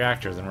touch the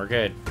reactor, then we're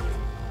good.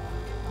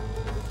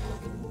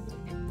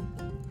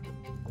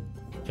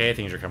 Okay,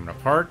 things are coming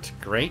apart.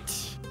 Great.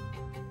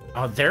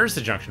 Oh, there's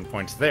the junction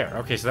points there.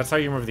 Okay, so that's how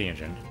you remove the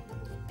engine.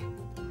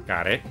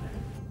 Got it.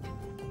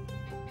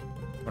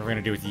 What are we going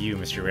to do with you,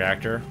 Mr.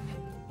 Reactor?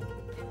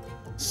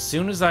 As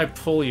soon as I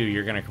pull you,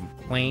 you're going to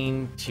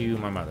complain to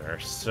my mother.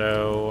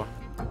 So,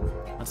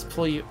 let's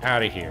pull you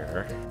out of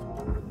here.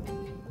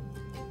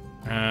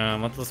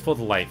 Let's pull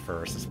the light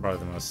first. It's probably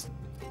the most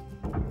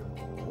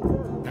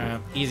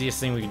easiest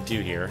thing we can do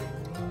here.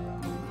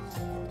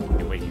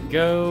 Away you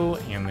go,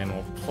 and then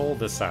we'll pull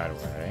this side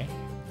away.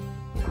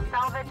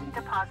 Salvage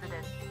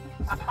deposited.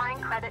 Applying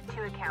credit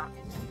to account.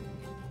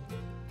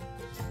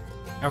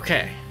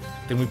 Okay.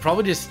 Then we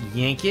probably just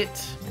yank it,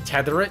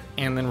 tether it,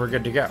 and then we're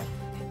good to go.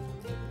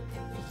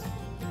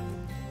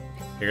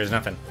 Here's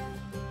nothing.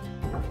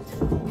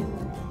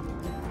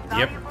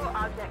 Yep. Valuable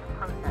object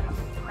processed.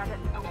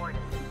 Credits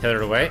awarded.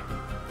 Tethered away.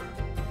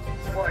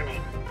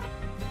 Warning.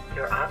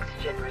 Your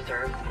oxygen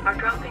reserves are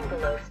dropping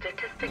below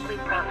statistically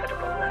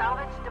profitable levels.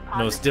 Salvage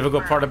deposit. Most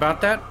difficult part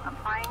about that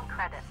Applying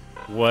credit.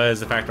 was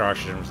the fact our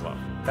oxygen was low.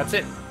 That's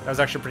it. That was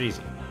actually pretty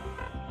easy.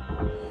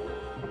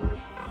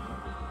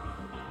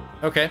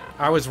 Okay,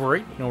 I was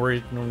worried. No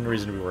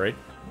reason to be worried.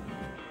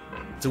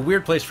 It's a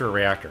weird place for a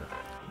reactor.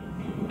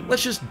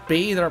 Let's just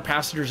bathe our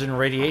passengers in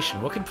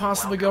radiation. What could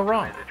possibly go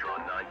wrong?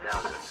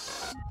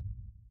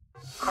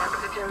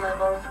 Oxygen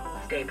levels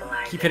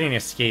stabilized. Keep hitting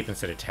escape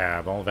instead of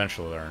tab. I'll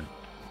eventually learn.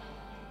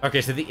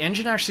 Okay, so the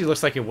engine actually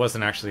looks like it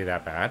wasn't actually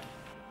that bad.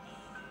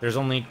 There's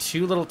only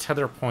 2 little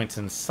tether points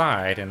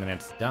inside, and then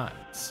it's done.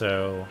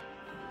 So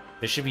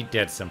this should be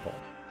dead simple.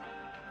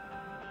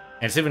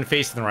 And it's even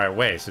facing the right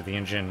way, so the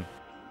engine...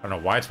 I don't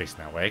know why it's facing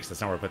that way, because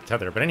that's not where I put the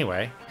tether. But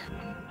anyway,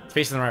 it's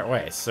facing the right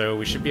way, so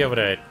we should be able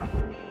to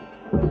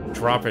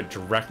drop it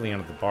directly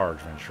into the barge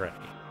when it's ready.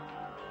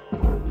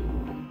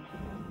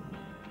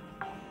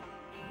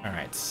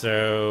 Alright,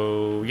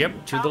 so...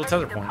 Yep, 2 little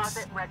tether points.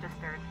 Deposit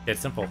registered. It's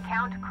simple.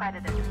 Account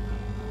credited.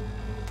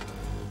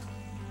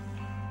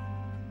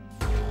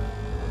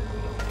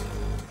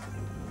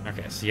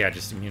 Okay, so yeah,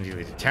 just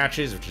immediately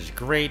detaches, which is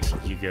great.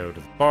 You go to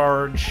the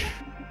barge.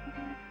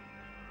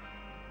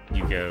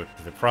 You go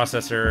to the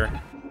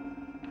processor.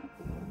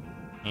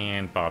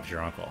 And Bob's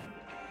your uncle.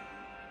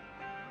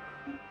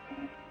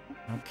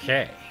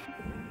 Okay.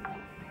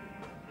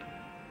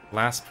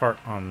 Last part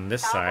on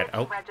this side.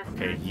 Oh,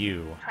 okay,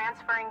 you.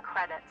 Transferring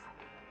credits.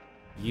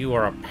 You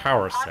are a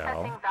power Processing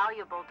cell.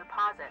 valuable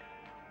deposit.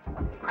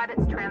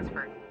 Credits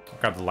transferred. I'll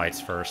grab the lights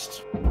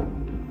first.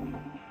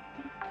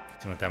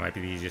 See what that might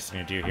be the easiest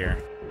thing to do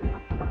here.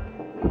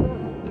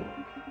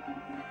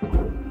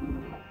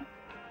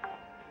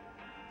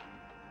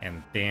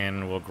 And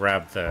then we'll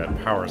grab the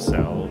power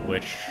cell,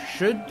 which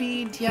should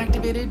be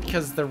deactivated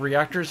because the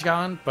reactor's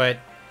gone, but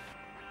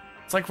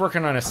it's like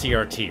working on a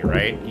CRT,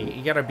 right?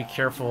 You gotta be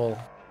careful.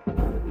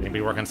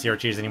 Anybody work on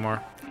CRTs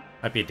anymore?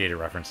 Might be a data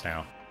reference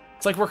now.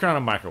 It's like working on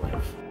a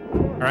microwave,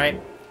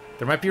 alright?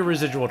 There might be a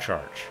residual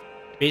charge.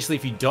 Basically,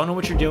 if you don't know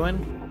what you're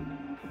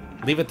doing,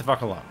 leave it the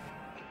fuck alone.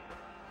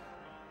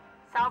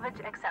 Salvage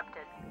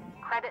accepted.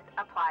 Credit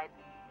applied.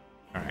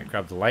 Alright,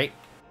 grab the light.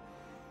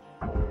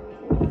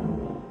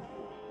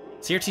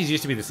 CRTs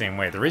used to be the same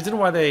way. The reason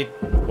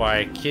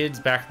why kids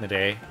back in the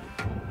day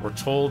were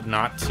told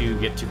not to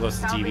get too close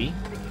to the TV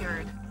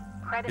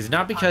is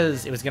not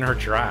because it was going to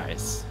hurt your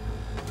eyes.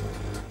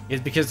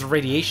 It's because of the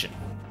radiation.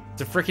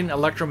 It's a freaking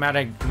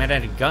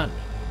electromagnetic gun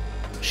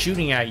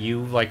shooting at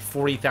you like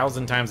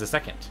 40,000 times a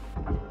second.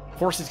 Of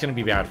course it's going to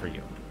be bad for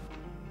you.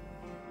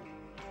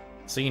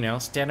 So, you know,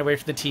 stand away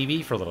from the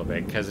TV for a little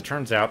bit, because it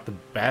turns out the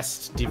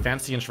best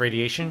defense against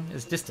radiation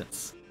is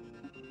distance.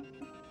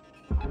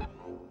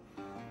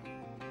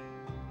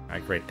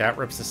 Alright, great. That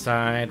rips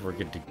aside. We're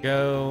good to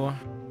go.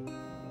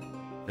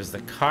 There's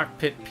the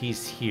cockpit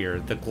piece here.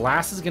 The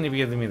glass is going to be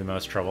giving me the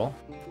most trouble,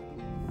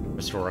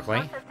 historically.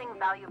 Processing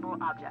valuable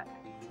object.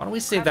 Why don't we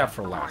save that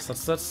for last?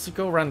 Let's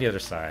go around the other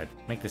side.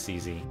 Make this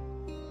easy.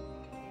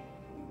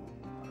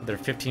 There are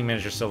 15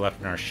 minutes or so left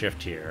in our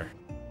shift here.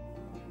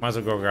 Might as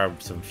well go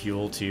grab some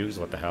fuel too, because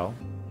what the hell.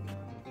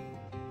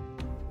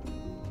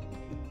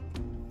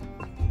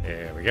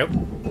 There we go.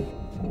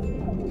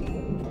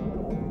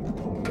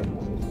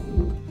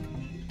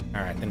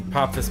 Alright, then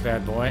pop this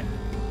bad boy.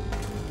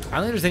 I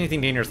don't think there's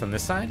anything dangerous on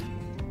this side.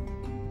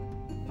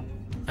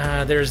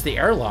 There's the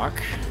airlock.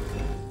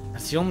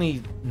 That's the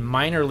only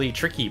minorly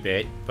tricky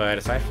bit, but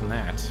aside from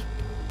that,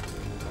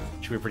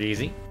 should be pretty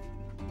easy.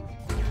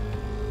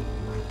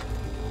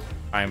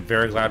 I'm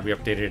very glad we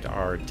updated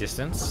our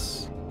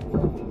distance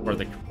for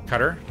the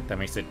cutter. That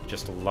makes it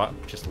just a lot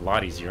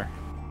easier.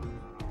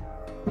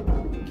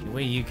 Okay,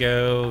 away you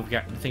go. We've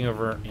got nothing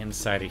over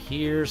inside of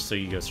here, so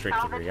you go straight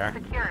to the reactor,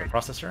 the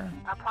processor.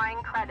 Applying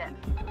credit.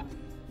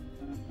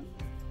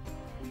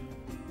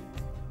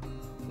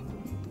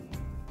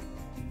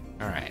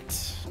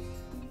 Alright.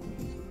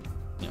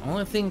 The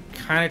only thing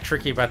kind of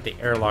tricky about the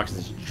airlocks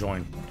is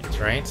join points,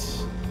 right?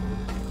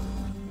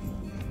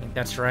 I think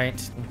that's right. I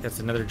think that's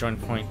another join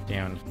point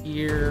down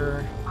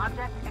here.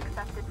 Object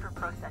accepted for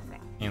processing.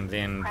 And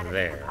then Credit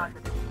there.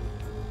 deposited.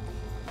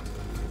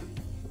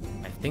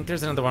 I think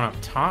there's another one up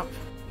top.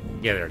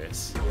 Yeah, there it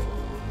is.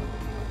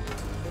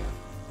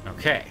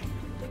 Okay.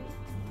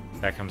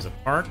 That comes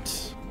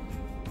apart.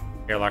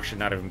 Airlock should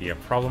not even be a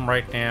problem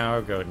right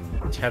now. Go ahead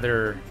and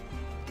tether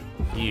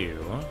you.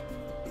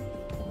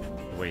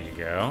 Away you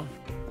go.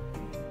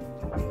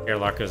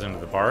 Airlock goes into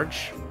the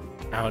barge.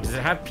 Oh, does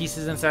it have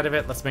pieces inside of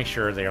it? Let's make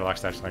sure the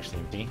airlock's actually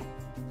empty.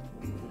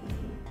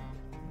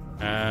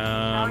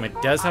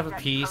 It does have a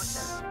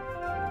piece.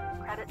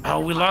 Oh,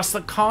 we lost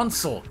the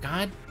console.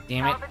 God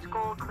damn it. Salvage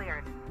goal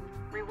cleared.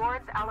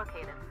 Rewards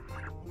allocated.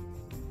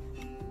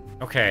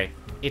 Okay,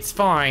 it's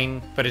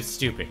fine, but it's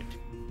stupid.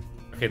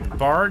 Okay, the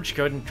barge,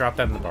 go ahead and drop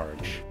that in the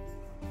barge.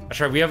 That's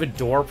right, we have a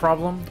door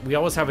problem. We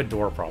always have a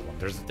door problem.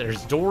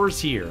 There's doors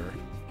here.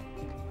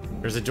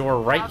 There's a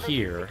door right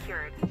here.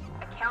 Secured.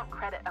 Account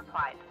credit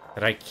applied.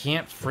 That I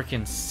can't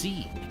freaking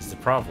see is the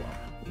problem.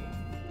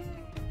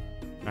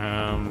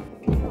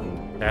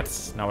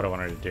 That's not what I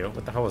wanted to do.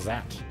 What the hell was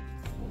that?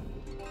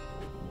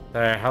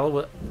 The hell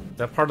was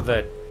that part of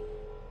the...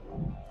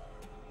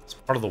 It's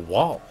part of the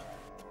wall.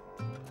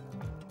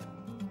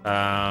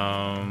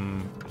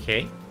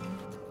 Okay.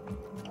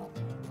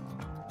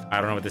 I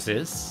don't know what this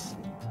is.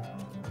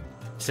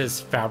 It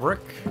says fabric.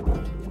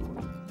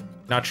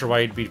 Not sure why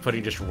you'd be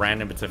putting just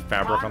random bits of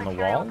fabric on the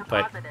wall,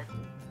 but...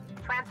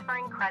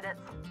 Transferring credits.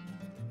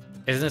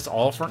 Isn't this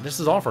all this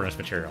is all furnace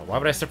material. Why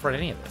would I separate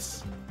any of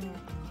this?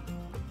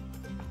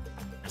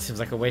 It seems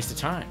like a waste of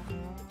time.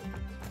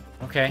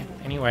 Okay,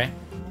 anyway.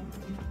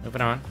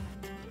 Moving on.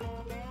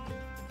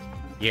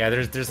 Yeah,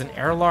 there's an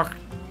airlock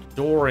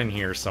door in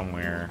here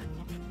somewhere.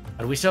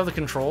 Do we still have the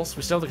controls?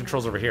 We still have the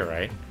controls over here,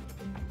 right?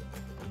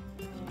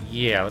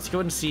 Yeah, let's go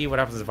ahead and see what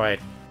happens if I...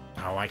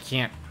 Oh, I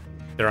can't...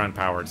 They're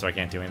unpowered, so I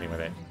can't do anything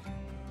with it.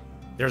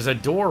 There's a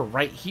door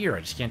right here. I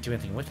just can't do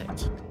anything with it.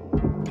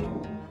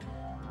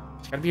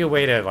 There's gotta be a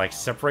way to, like,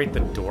 separate the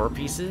door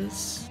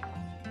pieces.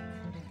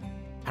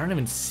 I don't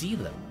even see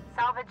them.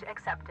 Salvage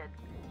accepted.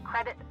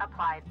 Credit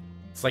applied.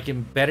 It's like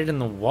embedded in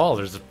the wall.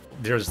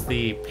 There's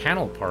the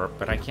panel part,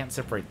 but I can't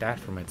separate that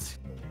from its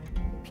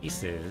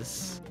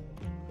pieces.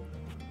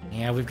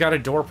 Yeah, we've got a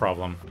door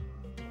problem.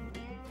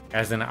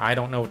 As in, I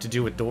don't know what to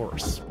do with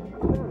doors.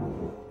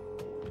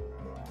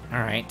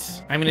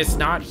 Alright. I mean, it's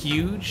not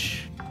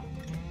huge.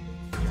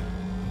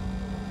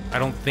 I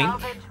don't think...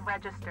 Salvage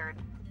registered.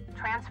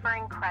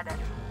 Transferring credit.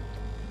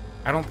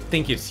 I don't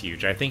think it's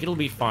huge. I think it'll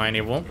be fine.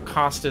 It won't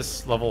cost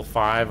us level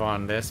 5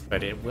 on this,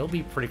 but it will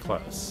be pretty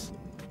close.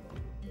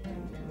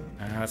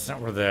 That's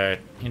not where the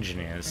engine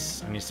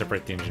is. I need to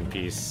separate the engine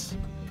piece.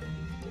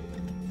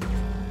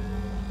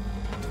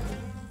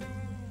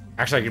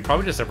 Actually, I could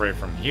probably just separate it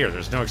from here.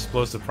 There's no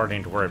explosive part I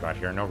need to worry about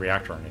here. No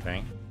reactor or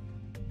anything.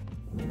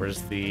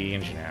 Where's the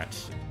engine at?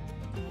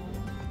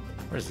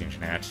 Where's the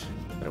engine at?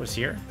 I thought it was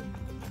here.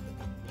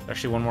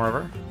 Actually, one more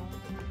over.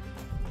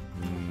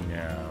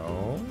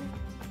 No.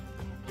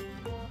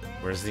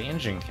 Where's the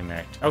engine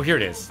connect? Oh, here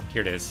it is.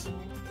 Here it is.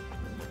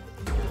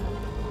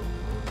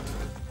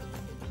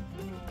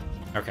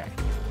 Okay.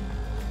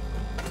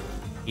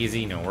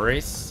 Easy, no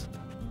worries.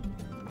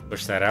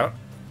 Push that out.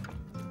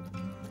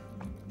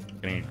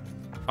 Gonna need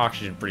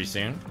oxygen pretty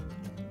soon.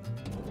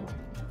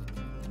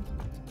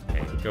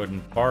 Okay, go ahead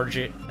and barge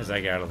it as I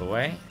get out of the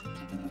way.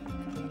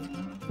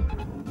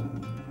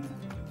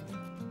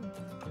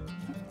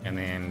 And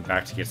then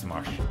back to get some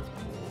oxygen.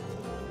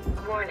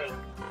 Warning.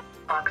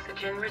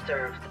 Oxygen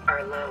reserves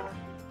are low.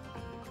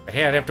 But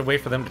hey, I'd have to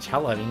wait for them to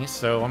tell me,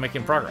 so I'm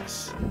making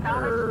progress.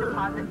 Salvage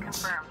deposit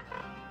confirmed.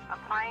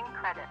 Applying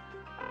credit.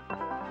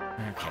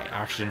 Okay,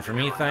 oxygen for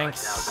me,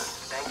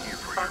 thanks. Thank you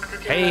for your...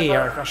 Oxygen Hey,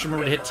 level I should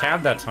remember to hit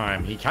tab that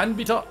time. He can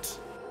be taught.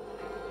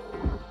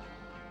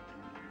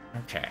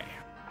 Okay.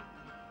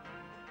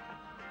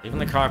 Leaving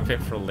the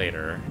cockpit for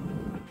later.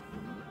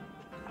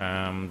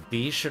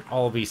 These should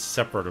all be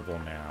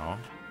separatable now.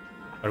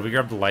 Or did we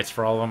grab the lights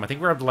for all of them? I think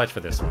we grabbed the lights for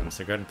this one,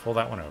 so go ahead and pull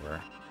that one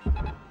over.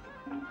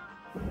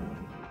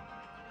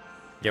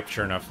 Yep,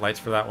 sure enough. Lights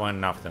for that one,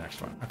 not for the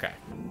next one. Okay.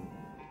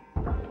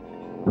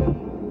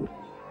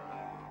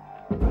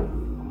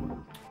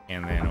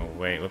 And then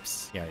away.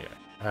 Whoops. Yeah, yeah.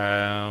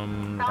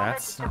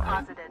 That's not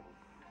right. Deposited.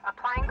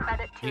 Applying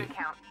credit to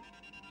account.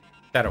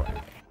 That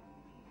away.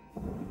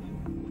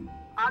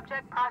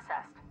 Object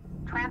processed.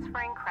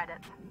 Transferring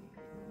credits.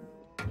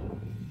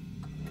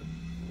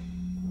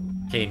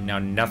 Okay, now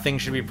nothing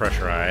should be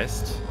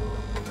pressurized.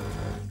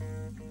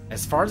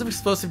 As far as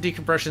explosive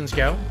decompressions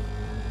go,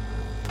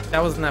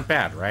 that wasn't that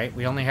bad, right?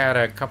 We only had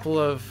a couple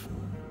of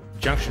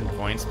junction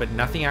points, but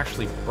nothing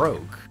actually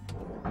broke.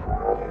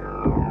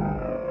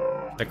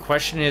 The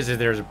question is if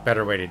there's a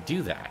better way to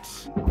do that.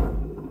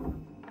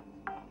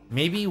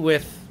 Maybe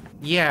with...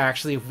 Yeah,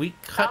 actually, if we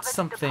cut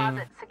something...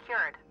 Deposit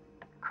secured.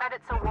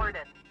 Credits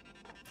awarded.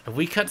 If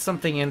we cut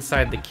something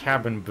inside the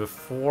cabin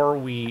before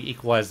we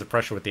equalize the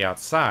pressure with the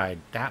outside,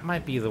 that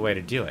might be the way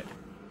to do it.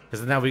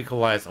 Because now we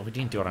equalize... Oh, we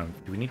didn't do it on...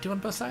 Do we need to do it on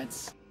both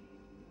sides?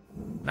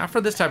 Not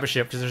for this type of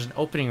ship, because there's an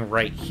opening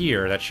right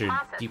here that should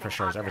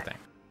depressurize everything.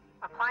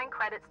 Applying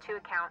credits to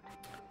account.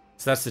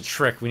 So that's the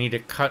trick. We need to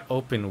cut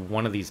open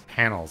one of these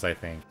panels, I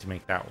think, to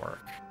make that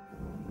work.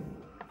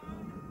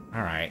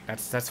 Alright,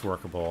 that's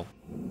workable.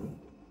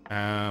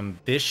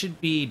 This should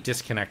be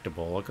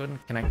disconnectable. I'll go ahead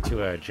and connect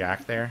to a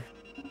jack there.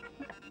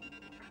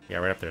 Yeah,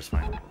 right up there is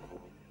fine.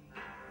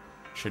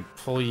 Should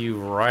pull you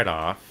right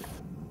off.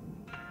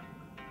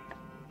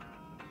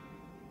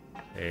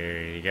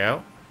 There you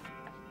go.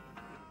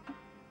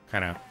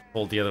 Kind of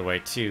pulled the other way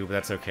too, but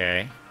that's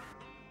okay.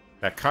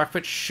 That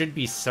cockpit should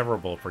be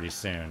severable pretty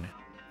soon.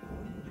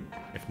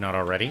 If not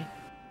already.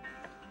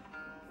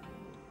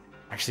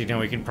 Actually, no,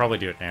 we can probably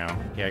do it now.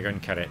 Yeah, go ahead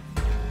and cut it.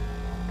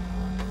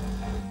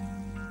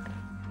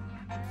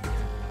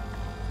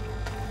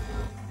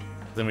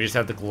 Then we just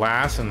have the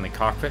glass and the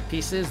cockpit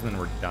pieces, and then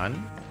we're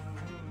done.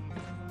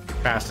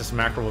 Fastest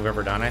macro we've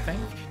ever done, I think.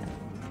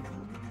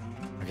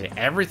 Okay,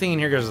 everything in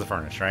here goes to the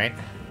furnace, right?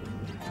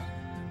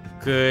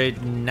 Good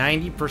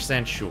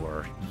 90%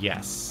 sure.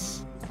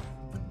 Yes.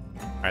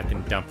 Alright,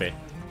 then dump it.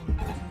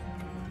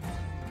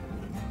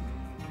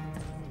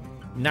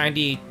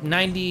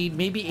 90,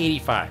 maybe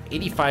 85.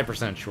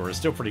 85% sure is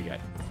still pretty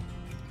good.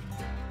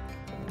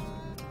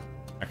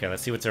 Okay,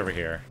 let's see what's over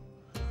here.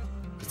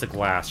 It's a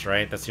glass,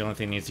 right? That's the only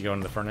thing that needs to go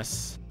into the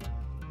furnace.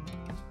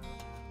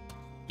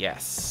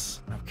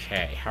 Yes.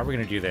 Okay, how are we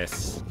gonna do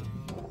this?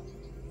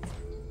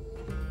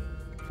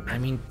 I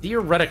mean,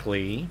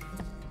 theoretically,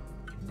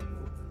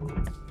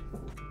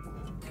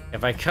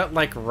 if I cut,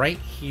 like, right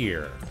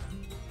here,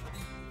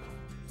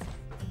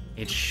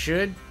 it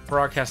should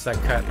broadcast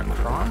that cut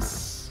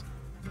across.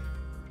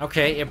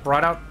 Okay, it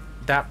brought out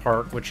that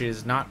part, which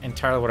is not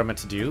entirely what I meant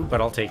to do, but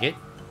I'll take it.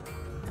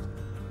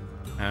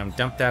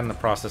 Dump that in the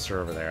processor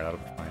over there. That'll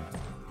be fine.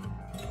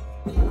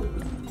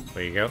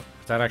 There you go.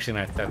 That actually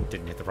not, that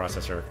didn't hit the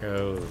processor.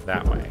 Go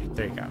that way.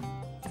 There you go.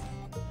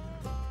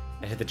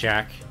 I hit the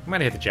jack. I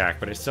might have hit the jack,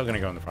 but it's still gonna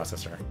go in the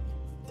processor.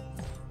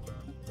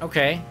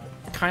 Okay,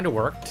 kind of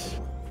worked.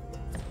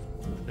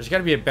 There's got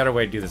to be a better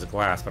way to do this with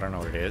glass, but I don't know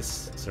what it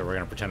is. So we're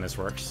gonna pretend this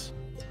works.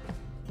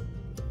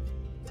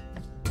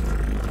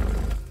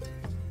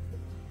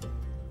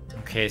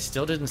 Okay,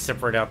 still didn't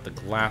separate out the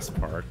glass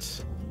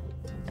part.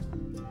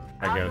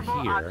 I go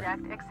here.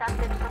 Object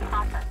accepted for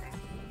processing.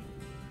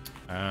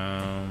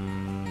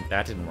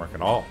 That didn't work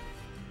at all.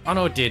 Oh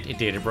no, it did. It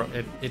did.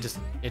 It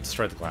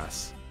destroyed the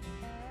glass.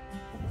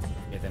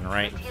 Okay, then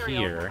right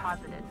here.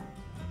 Deposited.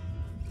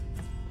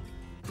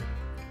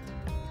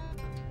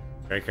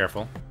 Very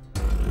careful.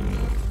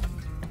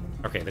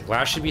 Okay, the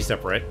glass should be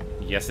separate.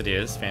 Yes, it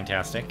is.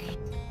 Fantastic.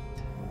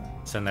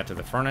 Send that to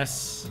the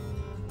furnace.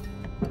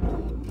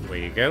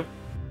 Away you go.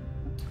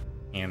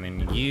 And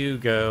then you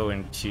go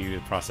into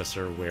the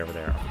processor way over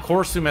there. Of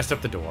course we messed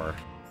up the door.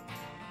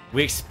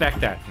 We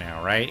expect that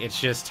now, right? It's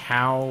just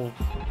how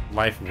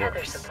life Tether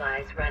works.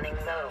 supplies running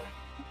low.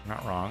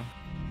 Not wrong.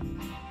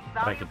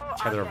 But I could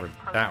tether over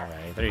that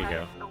way. There you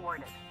go.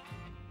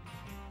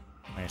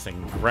 I guess I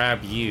can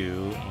grab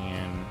you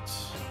and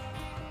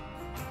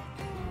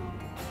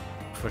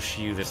push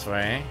you this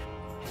way.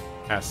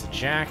 Pass the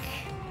jack.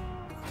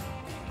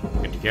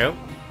 Good to go.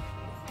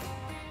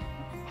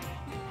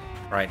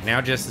 Right, now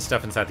just the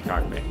stuff inside the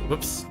cockpit.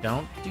 Whoops,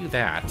 don't do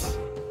that.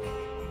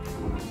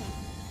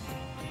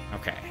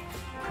 Okay.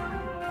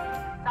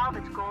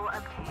 Salvage goal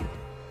obtained.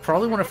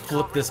 Probably want to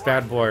flip this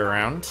bad boy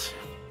around.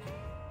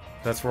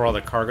 That's where all the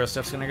cargo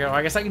stuff's gonna go.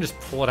 I guess I can just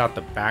pull it out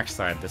the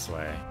backside this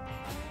way.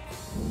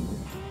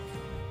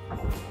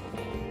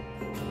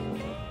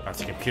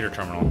 That's a computer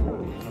terminal.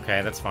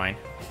 Okay, that's fine.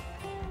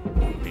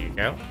 There you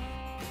go.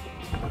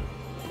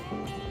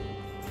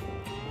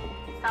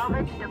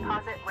 Salvage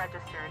deposit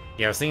registered.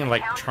 Yeah, I was thinking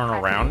like turn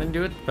around and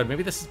do it, but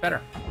maybe this is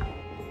better.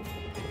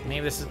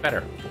 Maybe this is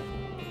better.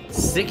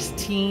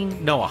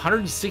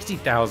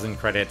 160,000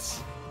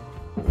 credits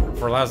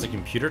for allows a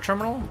computer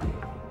terminal?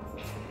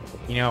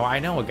 You know, I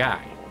know a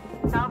guy.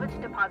 Salvage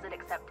deposit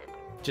accepted.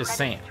 Just Credits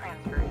saying.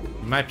 transferred.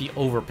 You might be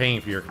overpaying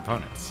for your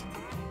components.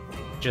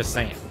 Just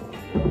saying.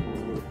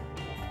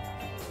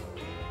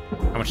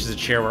 How much is a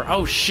chair worth?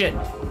 Oh shit!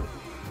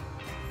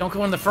 Don't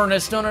go in the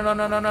furnace. No, no, no,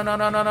 no, no, no,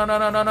 no, no, no, no,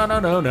 no, no, no,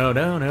 no, no,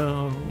 no,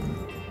 no.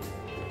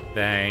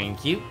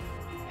 Thank you.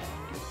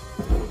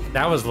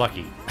 That was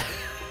lucky.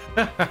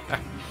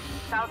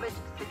 Salvage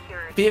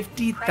secured.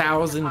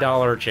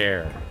 $50,000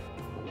 chair.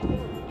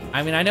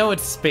 I mean, I know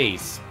it's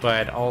space,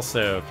 but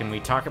also, can we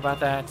talk about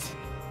that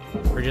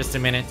for just a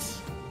minute?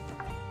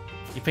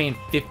 You paying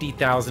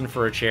 $50,000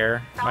 for a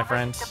chair, my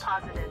friend?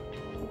 Deposited.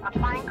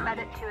 Applying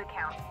credit to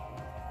account.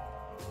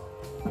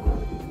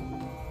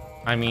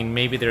 I mean,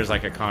 maybe there's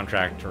like a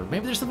contract, or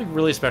maybe there's something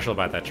really special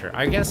about that chair.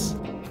 I guess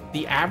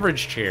the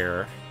average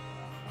chair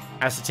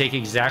has to take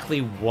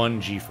exactly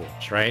 1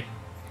 G-force, right?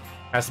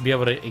 Has to be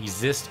able to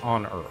exist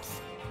on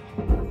Earth,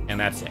 and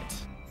that's it.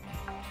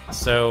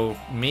 So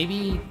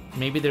maybe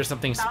there's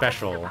something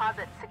special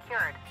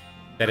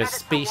that a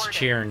space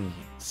chair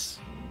needs.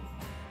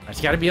 It's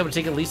got to be able to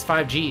take at least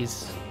 5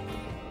 Gs.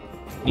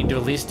 Need to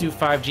at least do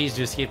 5 Gs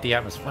to escape the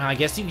atmosphere. Well, I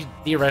guess you could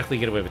theoretically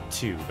get away with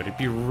 2, but it'd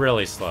be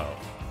really slow.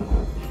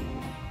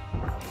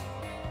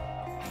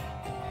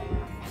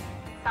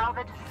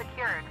 Salvage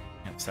secured.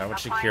 Yep, salvage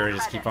secured.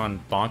 Just keep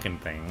on bonking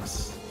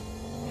things.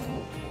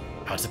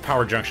 Oh, it's a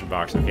power junction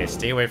box. Okay,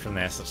 stay away from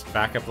this. Let's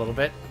back up a little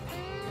bit.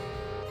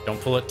 Don't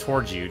pull it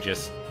towards you.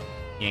 Just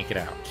yank it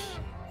out.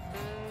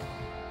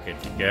 Good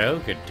to go.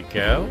 Good to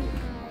go.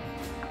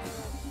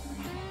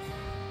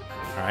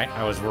 Alright,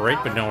 I was worried,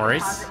 but no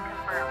worries.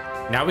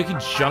 Now we can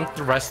junk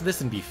the rest of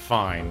this and be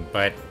fine,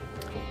 but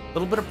a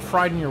little bit of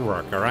pride in your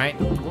work, alright?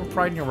 A little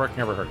pride in your work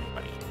never hurt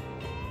anybody.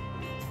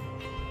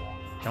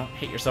 Don't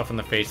hit yourself in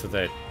the face with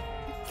a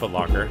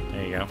footlocker.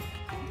 There you go.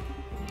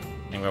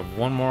 And we have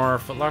one more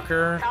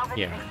footlocker. Salvage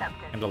Yeah,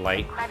 accepted. and a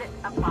light. Credits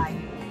applied.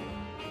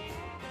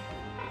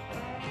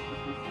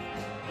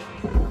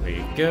 There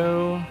you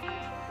go.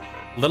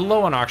 A little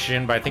low on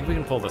oxygen, but I think we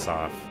can pull this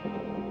off.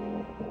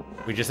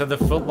 We just have the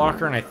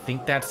footlocker, and I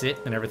think that's it,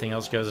 and everything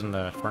else goes in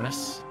the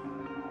furnace.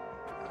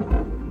 I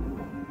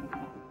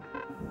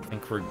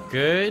think we're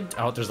good.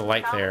 Oh, there's a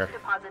light there.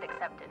 Salvage deposit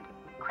accepted.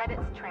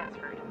 Credits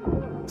transferred.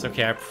 It's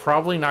okay, I'm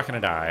probably not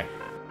gonna die.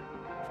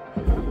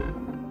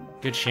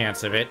 Good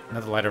chance of it.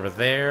 Another light over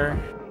there.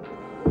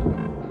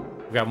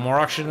 We've got more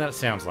oxygen than it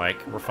sounds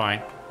like. We're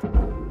fine.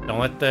 Don't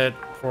let the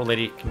poor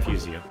lady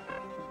confuse you.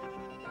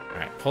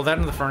 Alright, pull that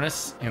into the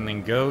furnace, and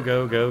then go,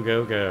 go, go,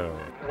 go, go.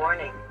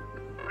 Warning.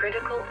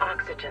 Critical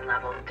oxygen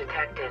levels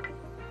detected.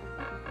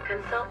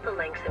 Consult the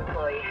Link's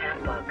employee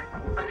handbook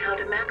on how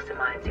to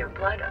maximize your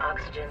blood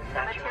oxygen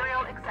saturation.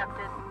 Material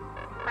accepted.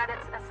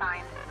 Credits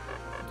assigned.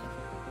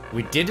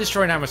 We did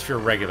destroy an atmosphere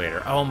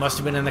regulator. Oh, it must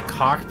have been in the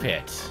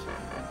cockpit.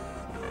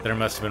 There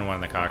must have been one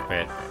in the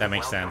cockpit. That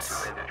makes sense.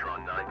 Thank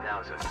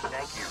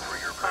you for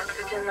your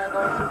Oxygen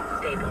levels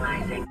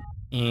stabilizing.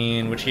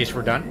 In which case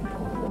we're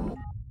done.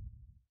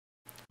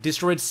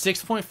 Destroyed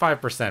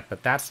 6.5%,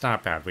 but that's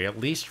not bad. We at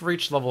least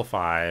reached level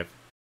 5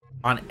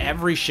 on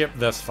every ship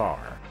thus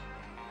far.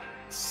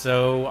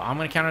 So I'm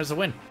going to count it as a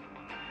win.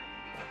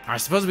 I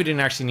suppose we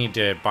didn't actually need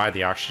to buy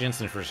the oxygen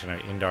since we're just going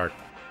to end our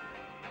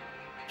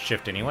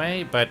shift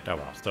anyway, but oh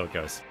well, so it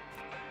goes.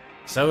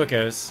 So it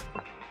goes.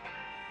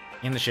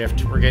 In the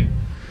shift, we're good.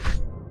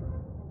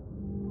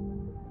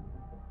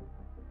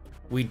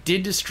 We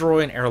did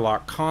destroy an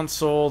airlock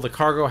console. The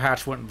cargo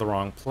hatch went in the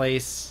wrong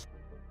place.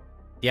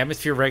 The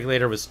atmosphere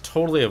regulator was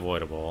totally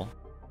avoidable.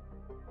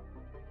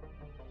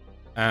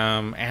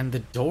 And the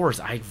doors,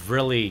 I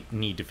really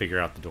need to figure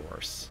out the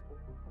doors.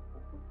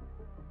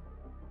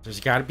 There's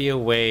got to be a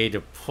way to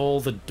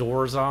pull the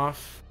doors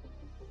off.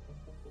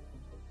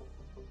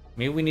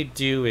 Maybe what we need to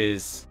do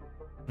is...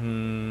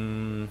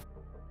 No,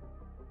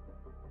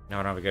 I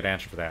don't have a good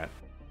answer for that.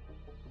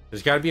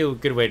 There's got to be a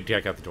good way to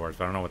check out the doors,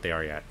 but I don't know what they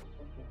are yet.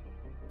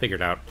 Figure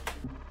it out.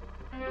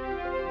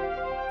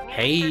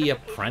 Hey,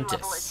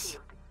 apprentice.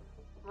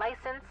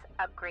 License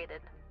upgraded.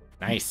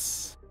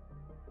 Nice.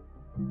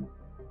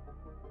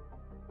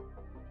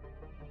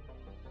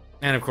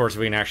 And of course,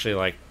 we can actually,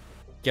 like,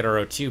 get our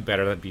O2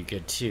 better. That'd be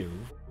good, too.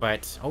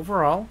 But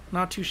overall,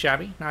 not too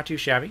shabby. Not too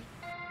shabby.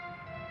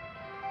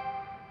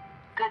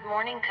 Good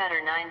morning,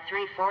 Cutter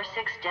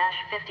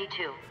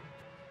 9346-52.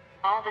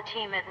 All the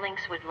team at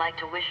Lynx would like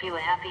to wish you a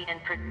happy and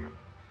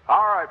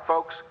All right,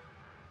 folks.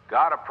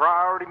 Got a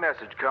priority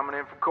message coming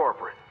in from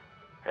corporate.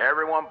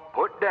 Everyone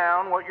put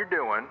down what you're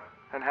doing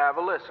and have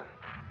a listen.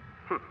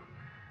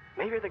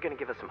 Maybe they're gonna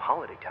give us some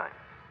holiday time.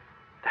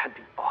 That'd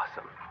be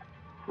awesome.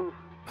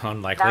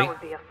 Unlikely. That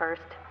would be a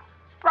first.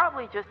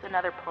 Probably just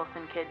another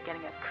Polson kid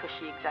getting a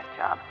cushy exec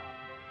job.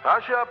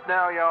 Hush up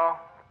now, y'all.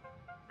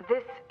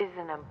 This is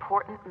an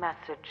important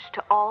message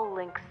to all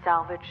Link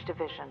Salvage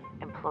Division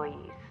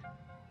employees.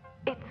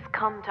 It's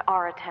come to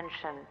our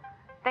attention,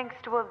 thanks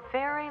to a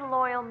very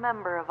loyal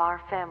member of our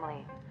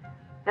family,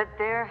 that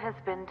there has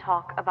been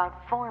talk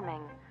about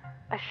forming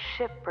a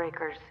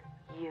Shipbreakers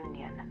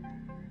union.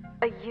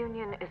 A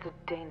union is a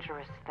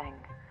dangerous thing,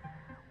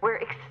 where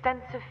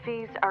extensive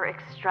fees are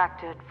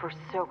extracted for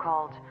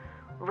so-called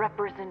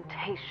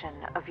representation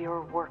of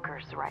your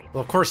workers' rights.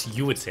 Well, of course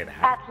you would say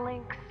that. At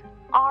Lynx,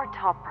 our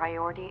top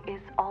priority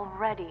is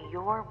already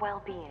your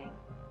well-being.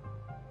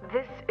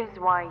 This is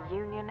why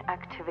union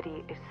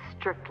activity is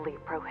strictly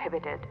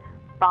prohibited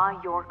by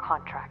your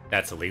contract.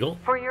 That's illegal?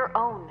 For your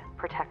own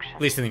protection.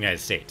 At least in the United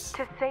States.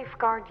 To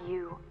safeguard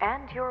you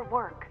and your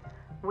work,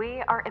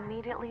 we are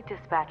immediately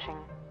dispatching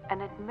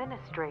an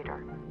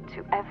administrator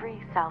to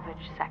every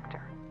salvage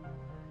sector.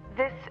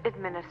 This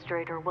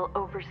administrator will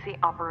oversee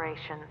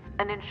operations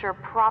and ensure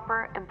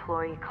proper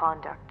employee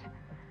conduct.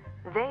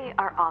 They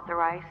are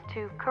authorized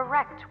to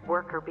correct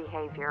worker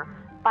behavior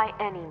by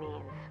any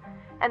means,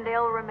 and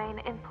they'll remain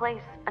in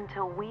place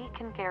until we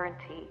can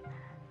guarantee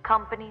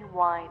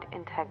company-wide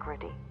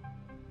integrity.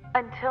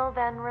 Until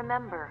then,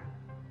 remember,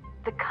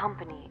 the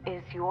company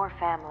is your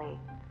family.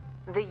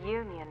 The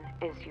union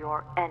is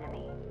your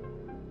enemy.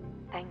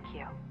 Thank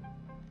you.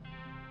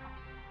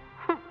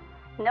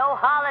 No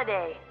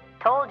holiday.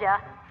 Told ya.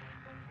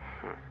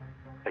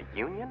 A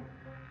union?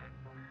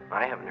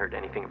 I haven't heard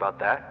anything about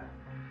that.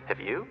 Have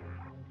you?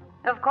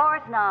 Of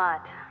course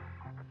not.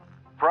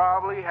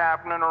 Probably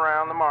happening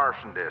around the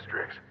Martian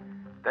districts.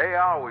 They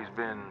always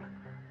been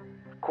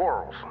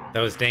quarrelsome.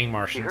 Those dang You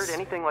Martians. heard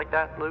anything like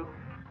that, Lou?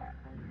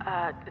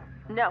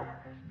 No.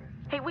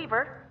 Hey,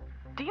 Weaver,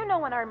 do you know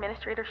when our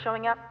administrator's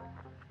showing up?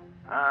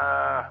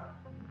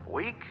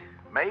 Week,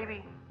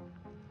 maybe?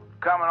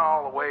 Coming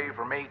all the way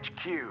from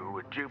HQ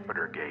at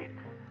Jupiter Gate.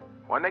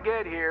 When they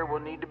get here, we'll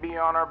need to be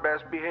on our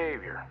best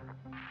behavior.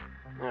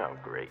 Oh,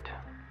 great.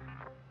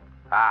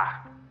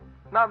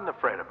 Nothing to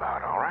fret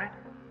about, all right?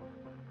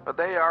 But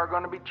they are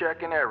going to be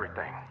checking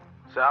everything.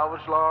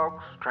 Salvage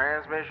logs,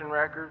 transmission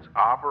records,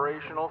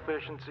 operational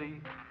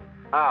efficiency.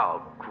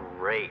 Oh,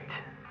 great.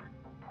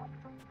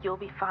 You'll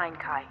be fine,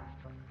 Kai.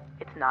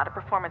 It's not a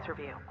performance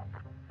review.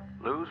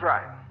 Lou's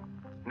right.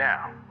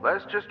 Now,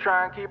 let's just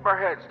try and keep our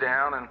heads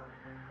down and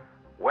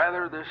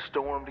weather this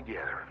storm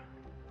together.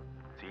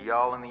 See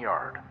y'all in the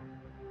yard.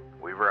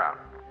 Weaver out.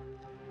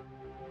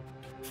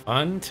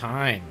 Fun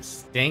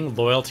times. Dang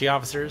loyalty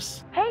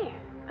officers. Hey!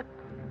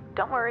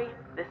 Don't worry,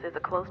 this is a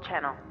closed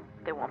channel.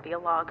 There won't be a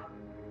log.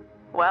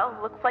 Well,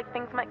 looks like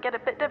things might get a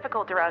bit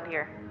difficult around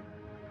here.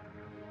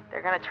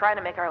 They're gonna try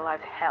to make our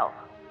lives hell.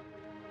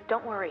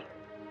 Don't worry.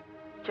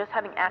 Just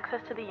having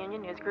access to the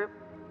Union News Group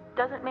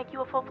doesn't make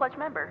you a full-fledged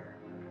member.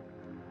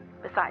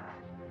 Besides,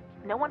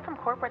 no one from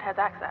corporate has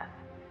access.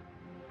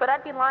 But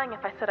I'd be lying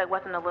if I said I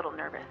wasn't a little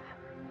nervous.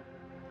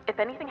 If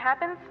anything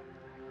happens,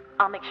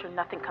 I'll make sure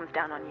nothing comes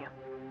down on you.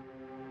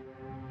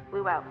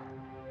 Lou out.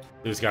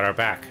 Lou's got our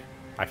back.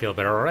 I feel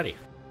better already.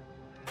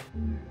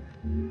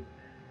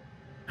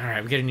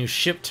 Alright, we get a new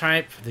ship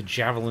type, the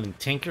Javelin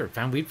Tinker.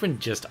 Man, we've been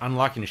just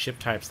unlocking ship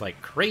types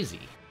like crazy.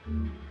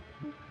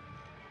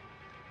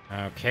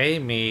 Okay,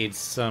 made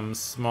some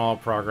small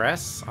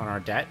progress on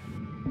our debt.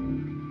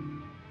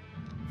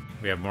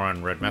 We have more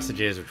unread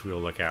messages, which we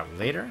will look at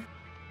later.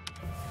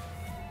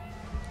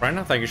 Right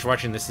now, thank you for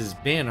watching. This has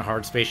been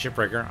Hardspace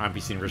Shipbreaker. I'm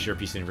PC Universe, your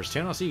PC Universe 2,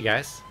 and I'll see you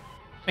guys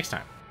next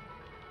time.